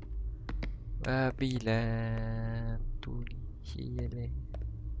 Babilah tu sial.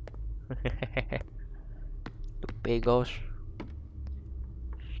 Stupid ghost.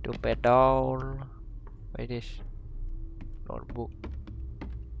 Stupid doll. What is this? Notebook.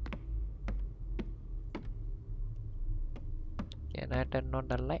 Can I turn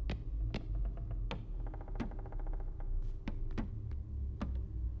on the light?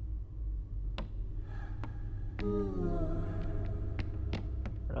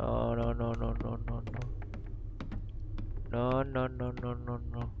 No.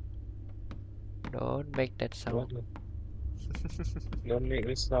 Don't make that sound. Don't make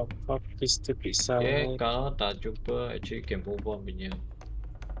me sound. Fuck this stupid sound. Okay, kalau tak jumpa, actually can move on punya.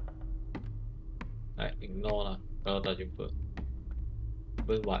 Like, ignore lah kalau tak jumpa.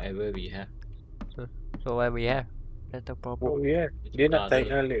 But whatever we have. So what we have? That's the problem. Oh yeah, dia nak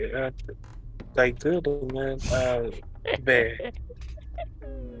tiger dengan bear.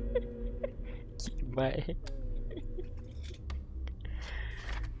 Cibai.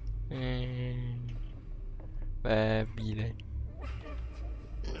 Babi lah.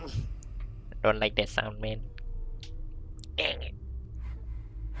 Don't like that sound, man. Dang it.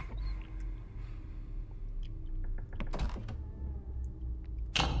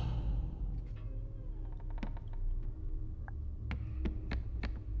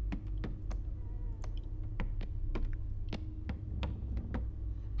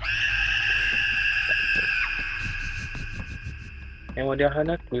 Yang dia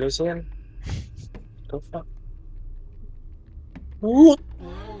hana aku kan. The fuck?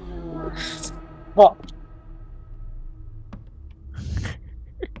 Fuck.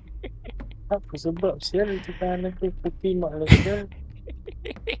 Apa sebab sial itu kan aku putih mak lah sial.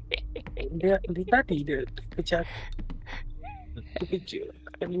 Dia tadi dia kerja. Dia kerja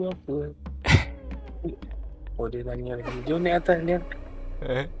kan dia apa? Oh dia tanya lagi. Jom naik atas dia.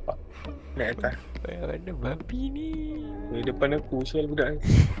 Naik atas. Mana babi ni? Di depan aku sial budak ni.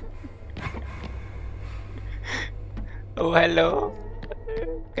 Oh hello.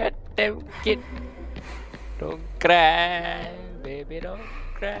 Goddamn kid. Don't cry, baby, don't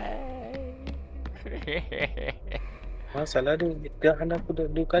cry. Masalah dia hana aku dah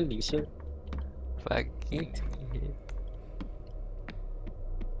 2 kali sial. Fucking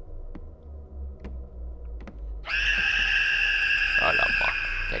alamak,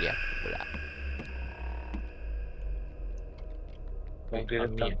 jadi aku pula. Dia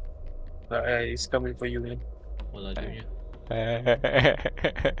datang. It's coming for you man. Oh lajunya.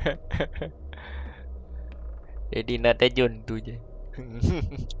 Jadi nak terjun tu je.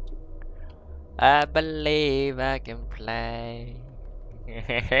 I believe I can fly.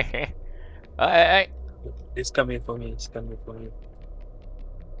 Oi. It's coming for me. It's coming for me.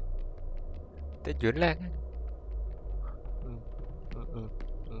 Terjun lah kan.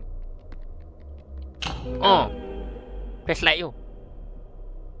 Oh, flashlight you.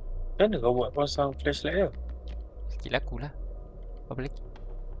 Kenapa kau buat pasang flashlight dia? Skill aku lah. Apa lagi?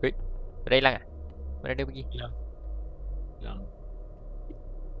 Wait, dah hilang ah? Mana dia pergi? Hilang.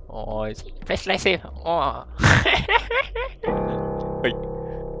 Oh, flashlight save. Oh.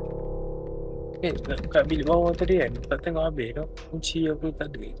 Kat bilik bawah tadi kan, tak tengok habis tau. Kunci aku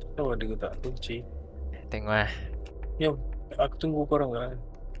tak ada. Tahu ada ke tak kunci? Tengok lah. Jom, aku tunggu korang lah.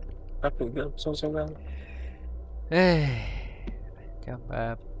 Takut ke sorang-sorang? Macam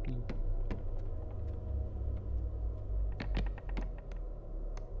babi.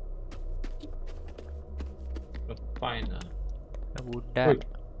 Fine lah. Budak.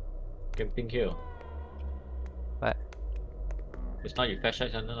 Camping here. What? Just now you flashlight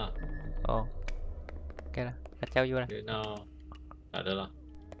sana lah. Oh. Okay lah. Kacau you lah. Okay, now tak ada lah.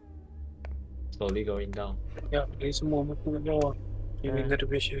 Slowly going down. Ya, ini semua aku kat bawah. Giving the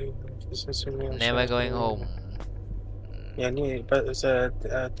vision. Never going home. Yang ni pasal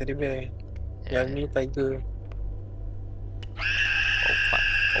teddy bear. Yang ni tiger.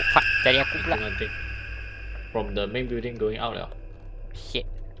 Oh fuck. Cari aku pula. Nothing. From the main building going out lah. Shit.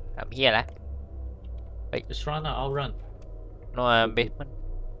 I'm here lah. Just run lah, I'll run. No, basement.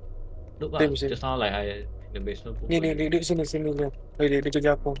 Look Same, lah, same. just now like I in the basement. Ni duduk sini je. Dia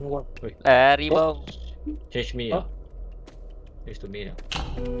kejar aku. Buat. Lari bong. Change me lah. Change to me lah.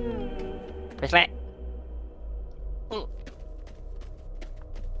 Flashlight.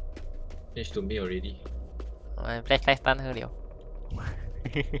 Change to me already. Flashlight stun her liao.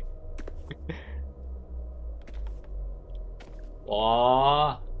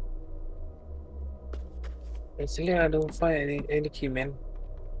 Wah. Actually, I don't find any key, man.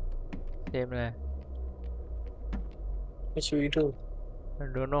 Same lah. What should we do? I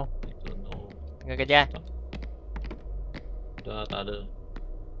don't know. I don't know. Tengah kerja. Dah tak ada.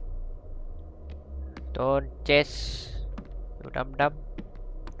 Don't chase. You dum-dum.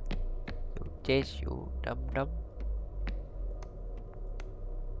 You chase you dum-dum.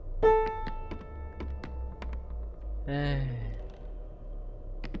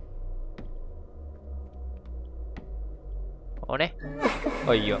 Oh ni?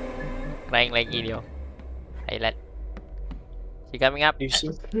 Oh iya. Crying lagi dia. Highlight. She coming up. You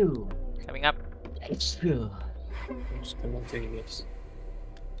see? Coming up. Just come on, take this.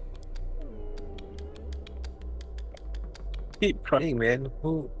 Keep crying, man.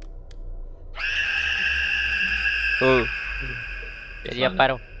 Who? Oh. Jadi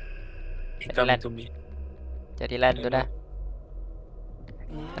apa tu? He Jalan. coming to me. Jadi lan tu dah.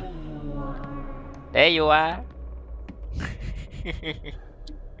 There you are.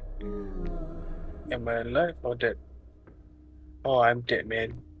 Am I alive or dead? Oh, I'm dead,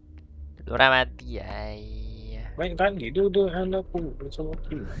 man. Orang mati ay. Banyak kali dia hand aku macam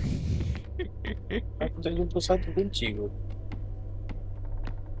mati. Aku tak jumpa satu kunci pun.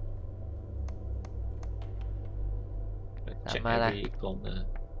 Check Sama lah. every corner.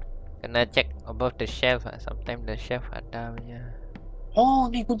 Kena check above the shelf lah. Sometimes the shelf ada punya. Oh,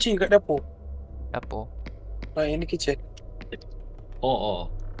 ni kunci kat dapur. Apa? Ini kitchen. Oh.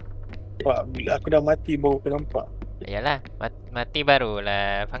 Pak, bila aku dah mati baru aku nampak. Yalah, mati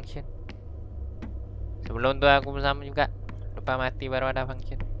barulah function. Sebelum tu aku bersama juga. Lepas mati baru ada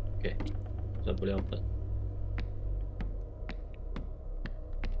function. Okay. So boleh open.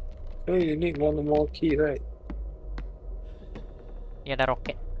 Hey, you need one more key, right? Ni ada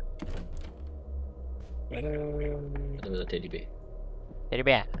roket. Ada teddy bear. Teddy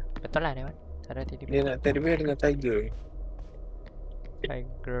bear? Betul lah Dewan. Ada teddy Dia bear. nak teddy bear dengan tiger.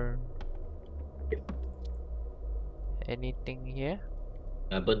 Tiger. Anything here?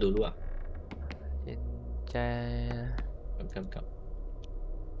 Burn dulu lah. Cincai. Come.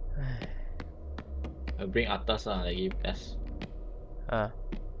 Bring atas lah lagi best.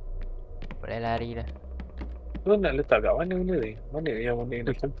 Boleh lari dah. Tu nak letak kat mana ni? Mana yang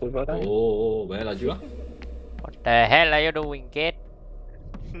dah kumpul barang? Oh, banyak laju lah. What the hell are you doing, kid?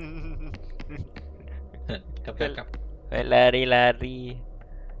 Come. Lari.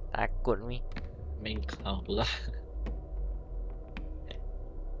 Takut mi. Main kau pula.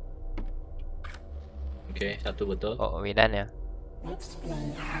 Okay, satu betul. Oh, we done ya.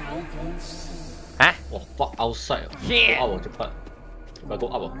 Hah? Wah, fuck outside. Shit. Go up cepat. Cepat go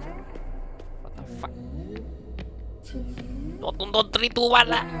up. What the fuck? Don't 3, 2,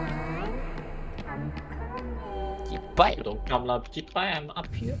 1 lah. Cipai. Don't come lah, cepat. I'm up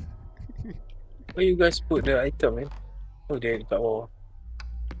here. Where you guys put the item, man? Oh, dia dekat bawah.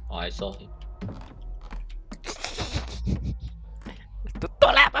 Oh, I saw him.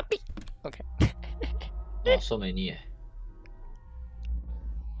 Tutup lah papi. Okay. Oh, so many eh.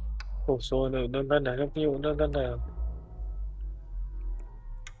 Oh, so dalam tanah kan punya dalam tanah.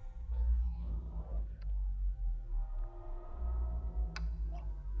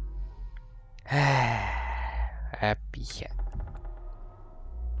 Happy ya.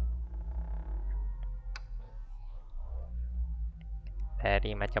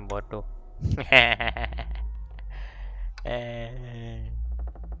 Dari macam bodoh.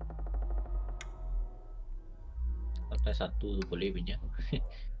 Sampai satu tu boleh punya.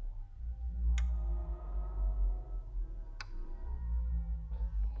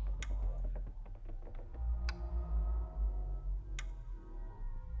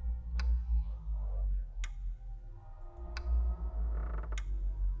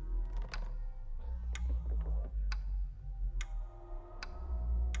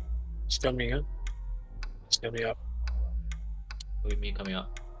 It's coming, huh? It's coming up. With me coming up.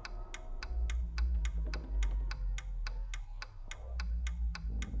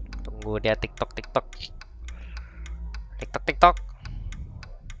 Tunggu dia TikTok. TikTok.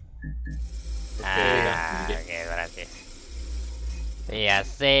 Okay, berarti. Iya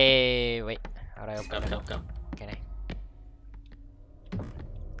sih. Wait, how do I open it? Come. Okay, nih.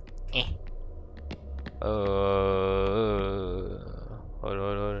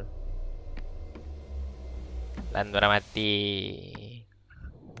 Hold. Landura mati.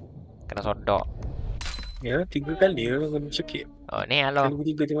 Kena sodok. Ya, 3 kali lah kena cekik. Oh, ni halo.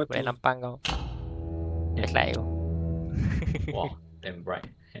 Kali ketiga dia mati. Boleh nampak kau. Flashlight tu. Wow, damn bright.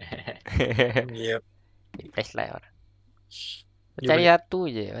 Yep. Flashlight orang. Dia Cari boleh. satu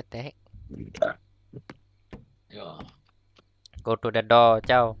je. What the heck? Yeah. Go to the door.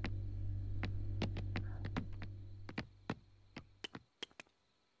 Ciao.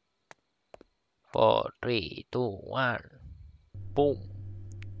 Four, 3, 2, 1. Boom.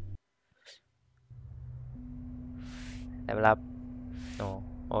 Level up. No.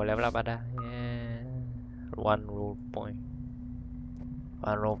 Oh, level up ada. Yeah. One rule point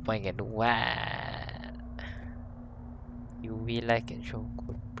kedua. UV light can show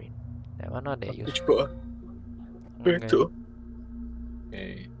footprint. That one not they Aku use. cukup lah. Itu.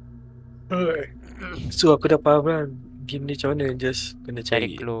 Okay. Alright. So aku dah faham kan. Game ni macam mana. Just kena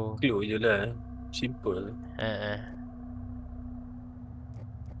Cari cari clue. clue je lah. Simple.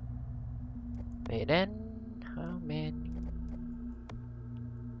 Wait, then how many?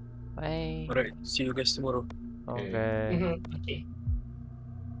 Why? Alright. See you guys tomorrow. Okay. Okay.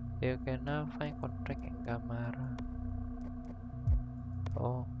 You can now find contract and Gamara.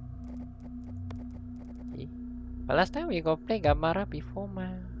 Oh. But last time we go play Gamara before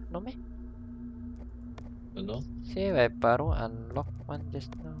mah. No meh? Don't know. See, I baru unlock one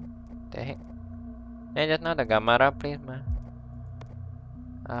just now. The heck? Yeah, just now the Gamara place mah.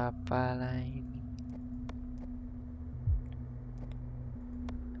 Apalah ini?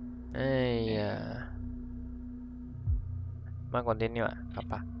 Iya. Mau continue ah?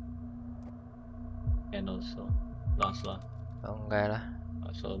 Apa? And also last one. Oh, enggak lah.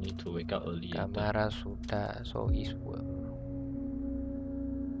 I also need to wake up early. Gamara sudah. So is work.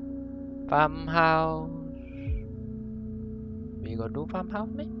 Farmhouse. We go do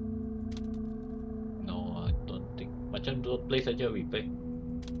farmhouse meh? No, I don't think. Macam dua place saja we play.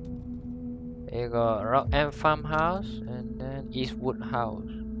 We go Rock and Farmhouse and then Eastwood House.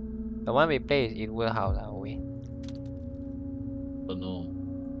 The one we play is Eastwood House lah we. Don't know.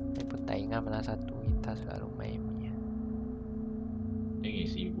 Saya pun tak ingat mana satu kita selalu main punya. I think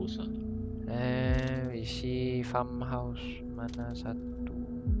it's Ibus lah. We see Farmhouse mana satu.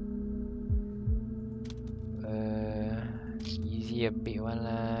 Easy a bit one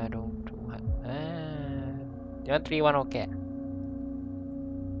lah, don't too hard. You want 3-1 okay?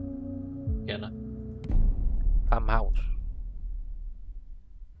 Can lah. Farmhouse.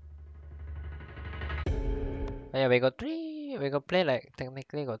 Oh yeah, we got 3. We got play like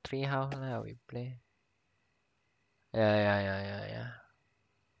technically got 3 house lah. We play. Yeah.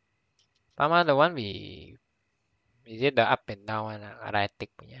 Farmhouse the one we is it the up and down one?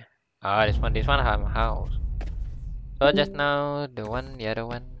 Erratic punya. Oh, this one Farmhouse. So just now the other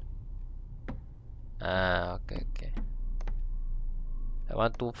one. Okay. That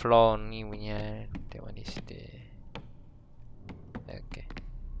one 2 floor ni punya. That one is the. Okay.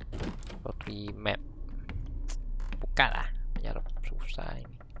 So 3 map. Buka lah. Biar susah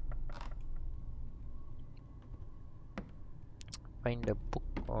ini. Find the book.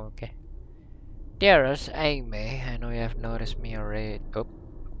 Okay. Dearest Amy, I know you have noticed me already. Oh.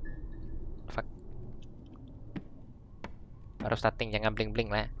 Fuck. Baru starting, jangan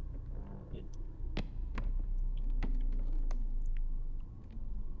bling-bling lah.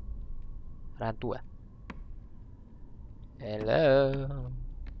 Hantu ah. Hello.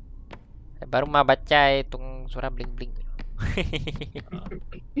 Saya baru mau baca hitung suara bling-bling.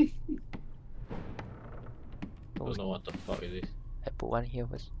 Don't know what the fuck it is. I put one here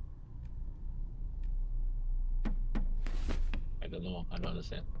first. I don't know. I don't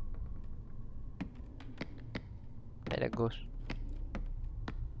understand. There it goes.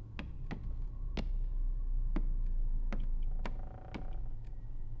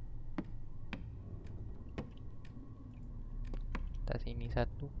 Atas sini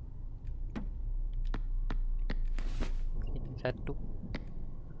satu. Sini satu.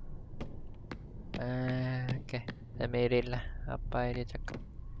 Okay. Saya merit lah. Apa dia cakap?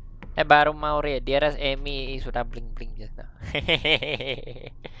 Baru mau read. Dia ras Amy sudah bling-bling just now.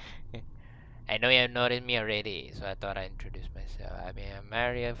 I know you have noticed me already, so I thought I'd introduce myself. I've been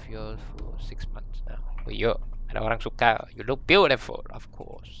married for 6 months now. Yo, ada orang suka. You look beautiful, of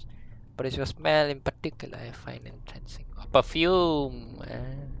course. But it's your smell in particular I find entrancing. Oh, perfume.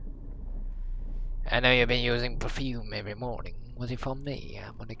 I know you've been using perfume every morning. Was it for me?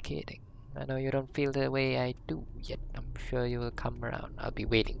 I'm only kidding. I know you don't feel the way I do yet. I'm sure you will come around. I'll be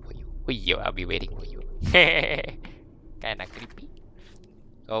waiting for you. Yo, I'll be waiting for you. Kinda creepy.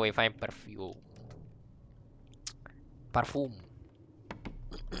 So we find perfume. Parfum.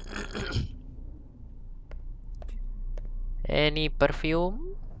 Any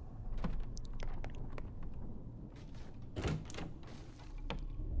perfume?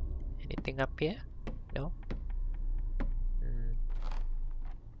 Anything up here? No?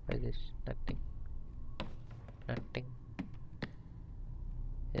 What is this? Nothing. Nothing.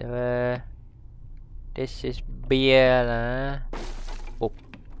 This is beer lah.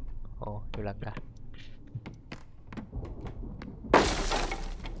 Oh, you langgar.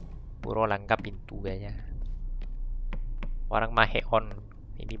 Buru langgar pintu kayaknya. Orang mahe on.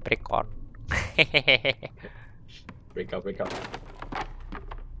 Ini break on. Break up.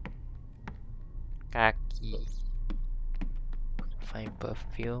 Kaki. Find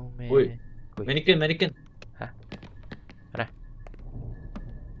perfume. Woi. Mannequin. Hah? Mana?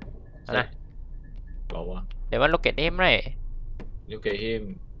 Bawah. They want look at him, right? Look at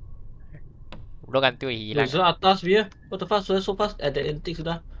him. Belum ganti hilang. Sudah atas dia. What the fuck? So fast. At the antique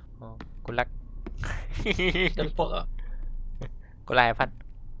sudah. Oh, good luck. Teleport lah. Good luck, have fun.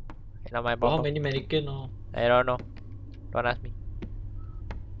 Not my How problem. many mannequin? Oh. I don't know. Don't ask me.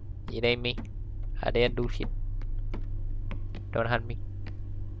 It ain't me. I didn't do shit. Don't hunt me.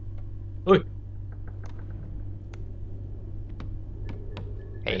 Oi.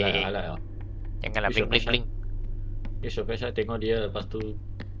 Hey. Alah. Janganlah Use your bling. Use your flashlight, tengok dia, lepas tu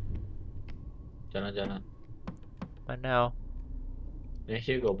jalan-jalan. Mana? Then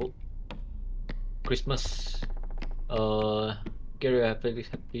here got book. Christmas. Gary,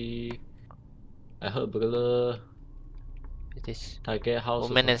 happy. I heard burglar. It is Target house.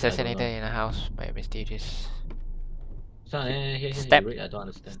 woman assassinated in a house by a mysterious. Here, Step. you read, I don't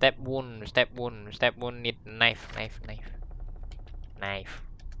understand. Step wound need knife.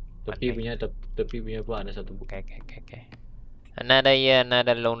 Tepi punya pun ada satu buku. Okay. Another year,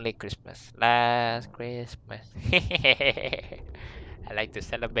 another lonely Christmas. Last Christmas. I like to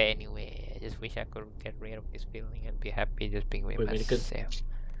celebrate anyway. I just wish I could get rid of this feeling and be happy just being with myself.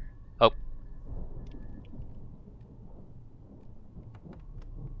 Oh.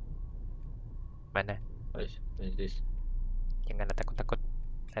 Mana? What is this? Janganlah takut-takut.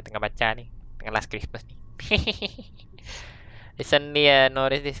 Saya tengah baca ni. Tengah last Christmas ni. Recently,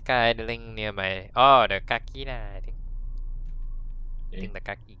 notice this guy idling nearby. Oh, the kaki lah, I think. I think the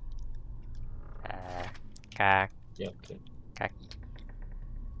kaki. Yeah, okay. Kaki.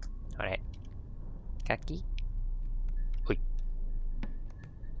 Alright. Kaki. Ui.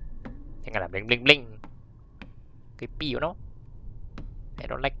 Janganlah bling. Creepy, you know. I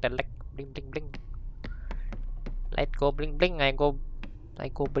don't like the bling. Light go bling. I go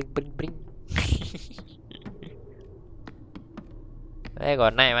bling. I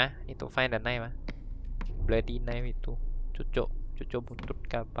got knife ah. Need to find the knife ah. Bloody knife itu. Cucuk buntut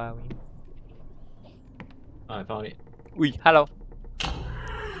ke apa ni? I found it. Ui, hello.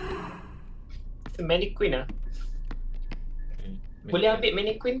 It's a mannequin ah. Boleh ambil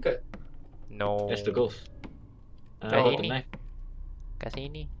mannequin ke? No. That's the ghost. I Kat got the sini. knife. Kat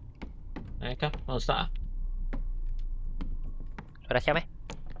sini. Come, want to start? Suara siapa?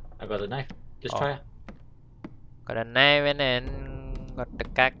 I got the knife. Just Oh. try. Got a knife and then got the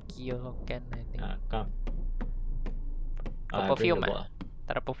kaki also can I think. Come. Got perfume ah?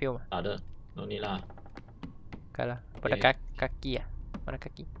 Tak ada perfume ah? Tak ada. No need lah. Kalah. Pada Okay. kaki ah? Mana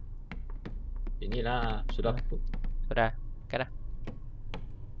kaki? Inilah. Sudah. Sudah. Kalah.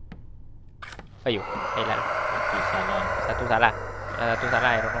 Ayo, hilang. Kaki salah. Satu salah. Satu salah,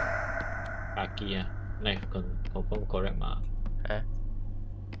 I don't know. Kaki ya. Knife confirm correct mah. Huh?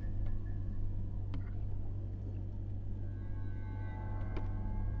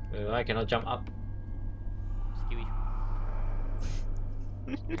 I cannot jump up. Skiwi.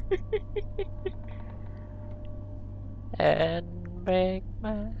 And break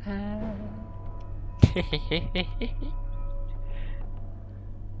my heart.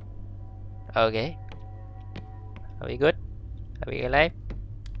 Okay. Are we good? Are we alive?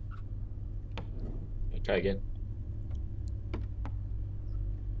 Try again.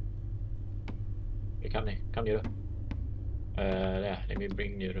 Okay, come here. Come nearer. Yeah, let me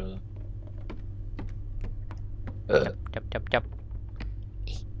bring nearer. Jump.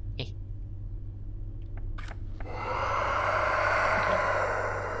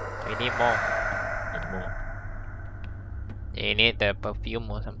 We need more. Need more. You need the perfume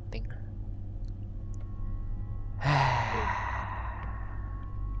or something.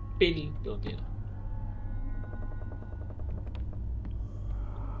 Pin. Don't need.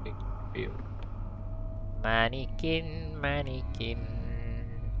 Big view. Manikin.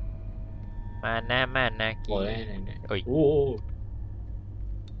 Mana Boleh kin. nenek. Oi. Oh.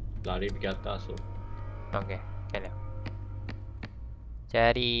 Lari pergi atas tu. Okay, kena.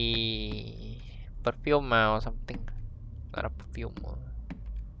 Cari perfume or something. Got a perfume.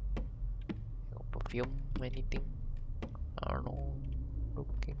 Perfume, anything? I don't know.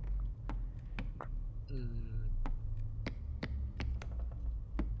 Looking.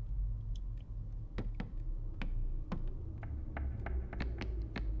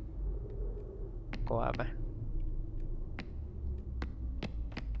 Kau apa?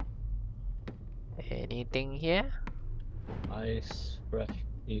 Anything here? Ice fresh.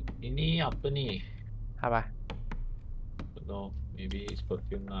 Ini apa ni? Apa? Don't know. Maybe it's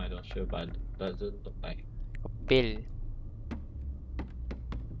perfume lah. I don't sure, but doesn't look like. Pil.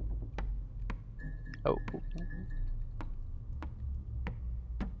 Oh.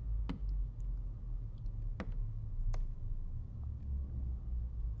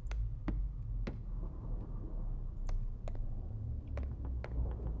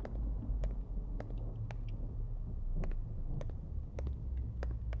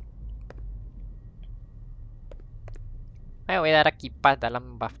 Ada kipas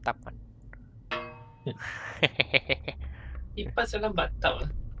dalam bathtub kan? Kipas dalam bathtub lah.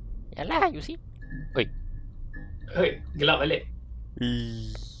 Yalah, you see? Oi. Hei, gelap balik.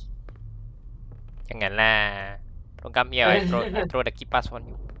 Janganlah. Don't come here. I throw the kipas on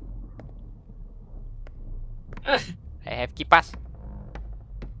you. I have kipas.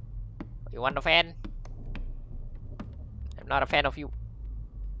 You want a fan? I'm not a fan of you.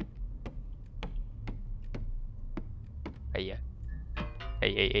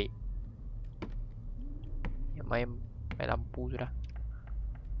 Hey. Ya, main lampu sudah.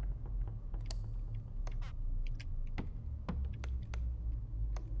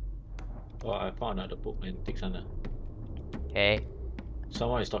 Oh, I found another book and take sana. Okay.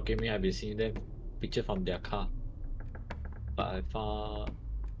 Someone is stalking me. I've been seeing them picture from their car. But I found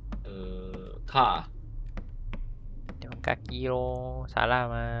car. Jangan kaki lo. Salah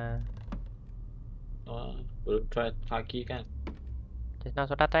mah. Belum try kaki kan? Just now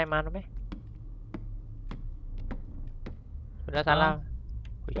sudah try mana meh? Sudah salah.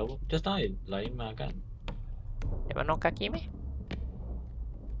 Just now lain mah kan? Di mana kaki meh?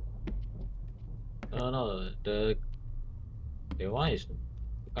 No. The one is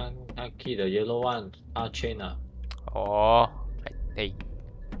bukan kaki. The yellow one. Chain lah. Oh. Hey.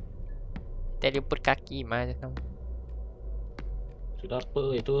 Tadi put kaki mah just now. Sudah apa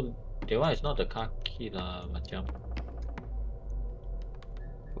itu? That one is not the kaki lah macam.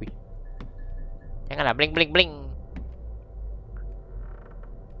 Janganlah bling.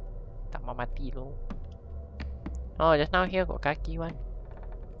 Tak mau mati lo. Oh, just now here got kaki one.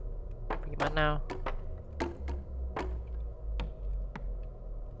 Pergi mana?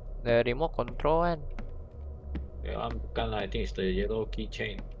 The remote control kan. That one bukan lah. I think it's the yellow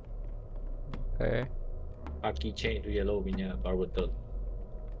keychain. Okay. Kaki chain itu yellow punya baru betul.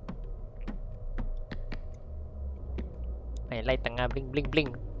 Main light tengah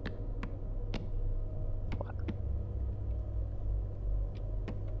bling.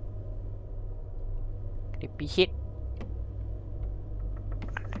 Creepy shit.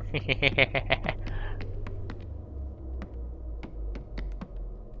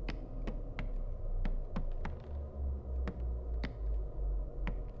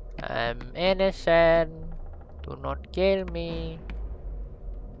 I'm innocent. Do not kill me.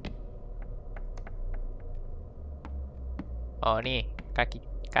 Oh ni kaki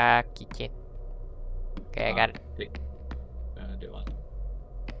chain. Okay, I got it. Click. That one.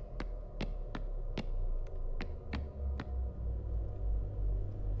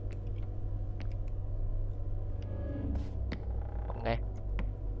 Okay.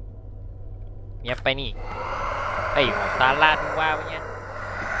 Ni apa ni? Salah dua punya.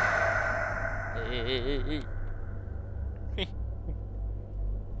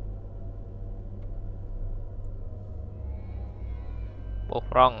 Both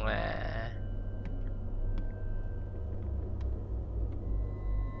wrong lah.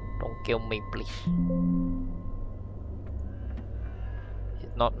 Don't kill me, please.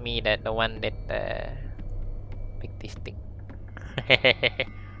 It's not me that the one that pick this thing.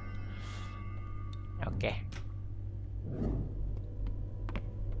 Okay.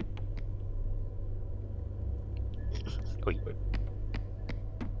 Ui.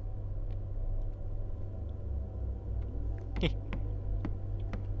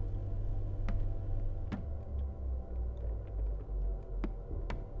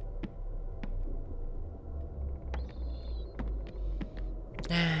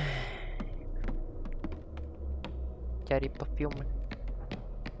 Cari perfume.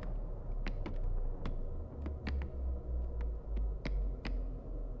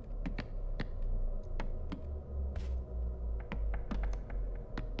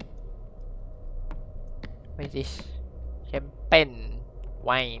 What is this? Champagne,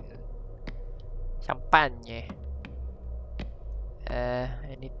 wine, champagne.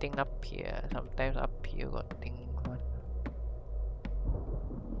 Anything up here? Sometimes up here got thing.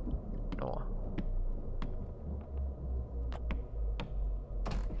 No.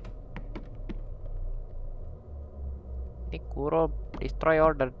 Ini Kuro destroy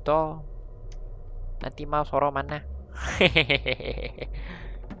all the door. Nanti mau soro mana?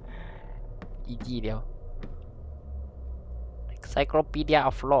 Gigi dia. Encyclopedia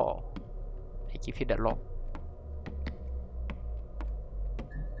of Law. I give you the law.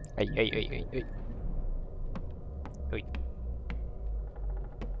 Oi.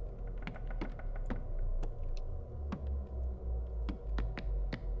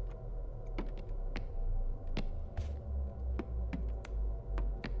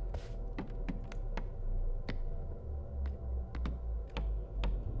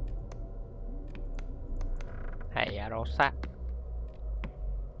 Hai ya Rosa.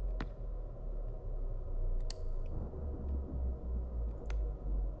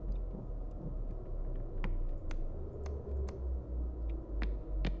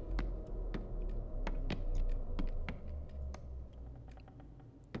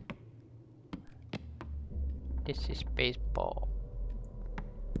 This is baseball,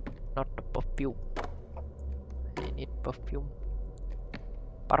 not the perfume. I need perfume.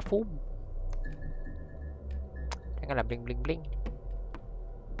 Parfum. Janganlah bling bling bling.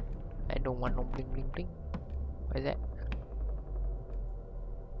 I don't want no bling bling bling. What is that?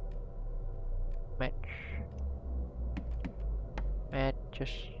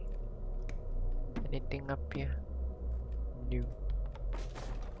 Matches. Anything up here? New.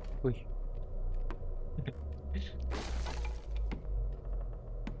 Ui.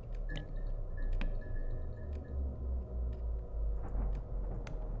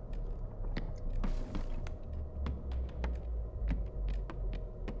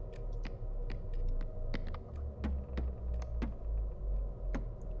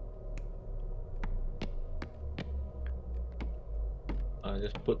 I'll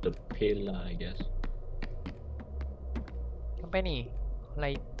just put the pill lah, I guess. Apa ni?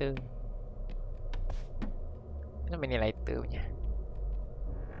 Lighter. Kenapa ni lighter punya?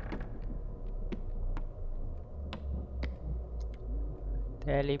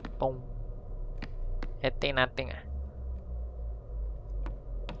 Telephone. Nothing ah.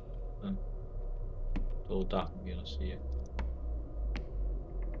 So dark, you don't see it.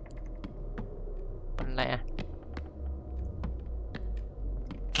 Penat ah.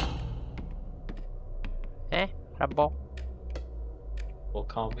 Rabong. Or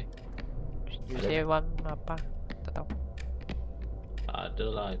count me? You say one apa? Tak tahu. Ada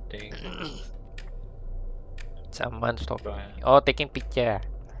lah, I think. Someone stop. Try. Oh, taking picture.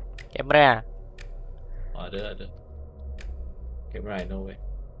 Camera. Ada. Camera, I know it.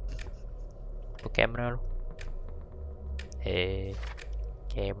 Tu kamera lu.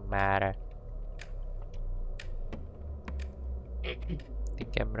 Kamera. Di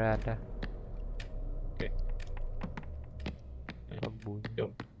kamera ada. Okay. Bunyi. Jom.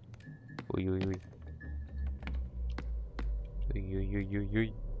 Ui.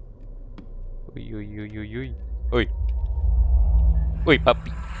 Ui,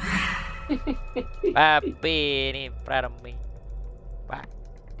 papi. Papi ni, in front of me. Pak.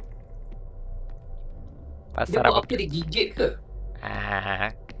 Dia Pasar buat apa? apa, dia gigit ke?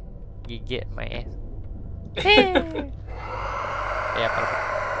 Gigit my ass. Ya apa?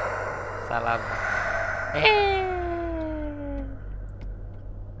 Salah.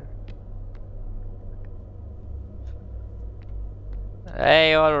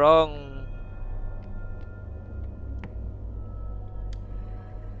 Hey, all wrong.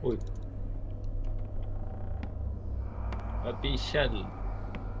 Ui. Official.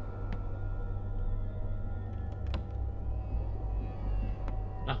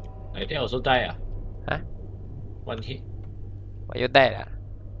 I think I also die. Huh? One hit. Why you died?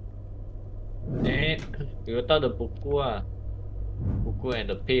 You thought the buku buku and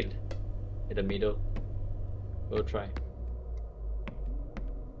the pin in the middle. Go try.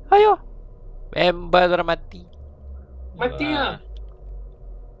 Ayo. Member sudah mati. Mati lah.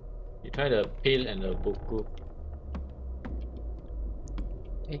 You try the pin and the buku.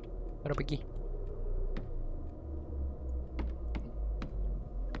 Mana pergi?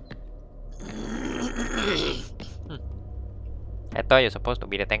 I thought you're supposed to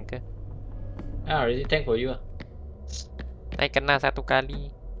be the tanker. I already tank for you. Saya kena satu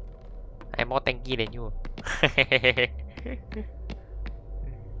kali. I'm more tanky than you.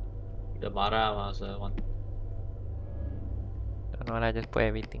 The Mara masa one. Don't know lah, just put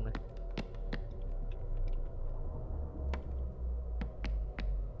everything lah.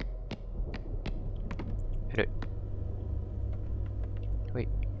 Wait.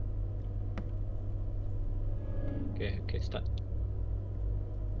 Okay, start.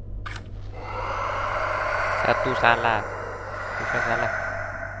 Satu salah. Which one salah?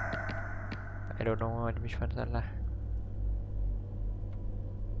 I don't know which one salah.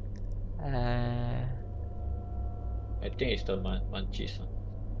 I think it's the munchies.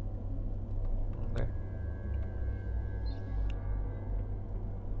 Okay.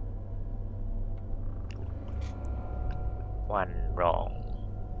 One wrong.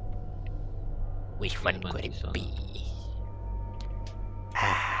 Which one could it be?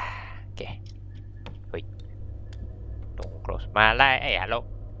 Okay. Wait. Don't close my light. Hey, hello.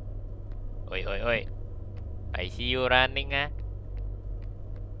 Oi. I see you running,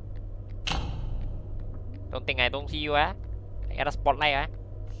 Don't think I don't see you, I got a spotlight,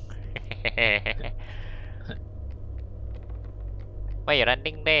 Why you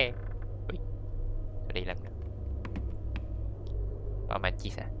running there? Ui. Ở đây lần nữa. Có mà chi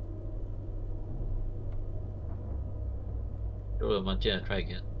sao? Throw the munchie and try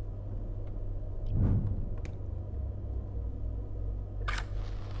again.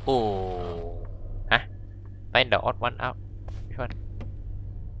 Oh. Hả? Find the odd one out. Which one?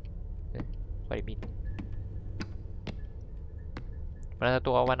 What do you mean? Mana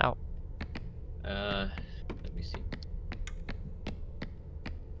satu odd one out? Let me see.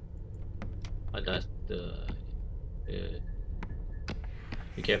 What does the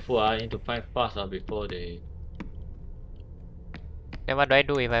be careful, I need to find fast before they. Then what do I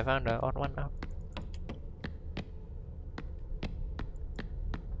do if I found the odd one out?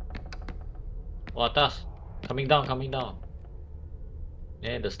 Oh, atas. Coming down.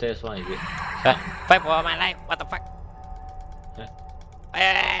 Yeah, the stairs one is it? Fight for my life. What the fuck?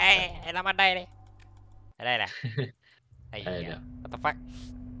 Ê, làm ở đây đi. Ở đây nè. Ây da, what the fuck?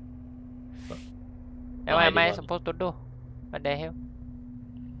 Now what am I supposed to do? What the hell?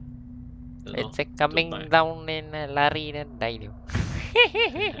 It's like coming down and lari dan die dia.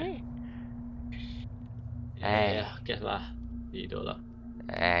 Guess lah. Tidur lah.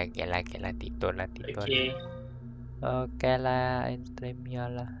 Okay lah, tidur. Okay lah, end stream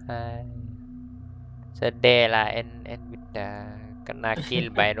lah. Sedih lah, end with the kena kill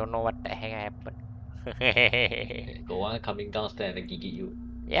by I don't know what the heck happened. Go on coming downstairs and gigit you.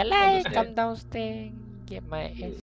 Yalah, come downstairs, get my ass.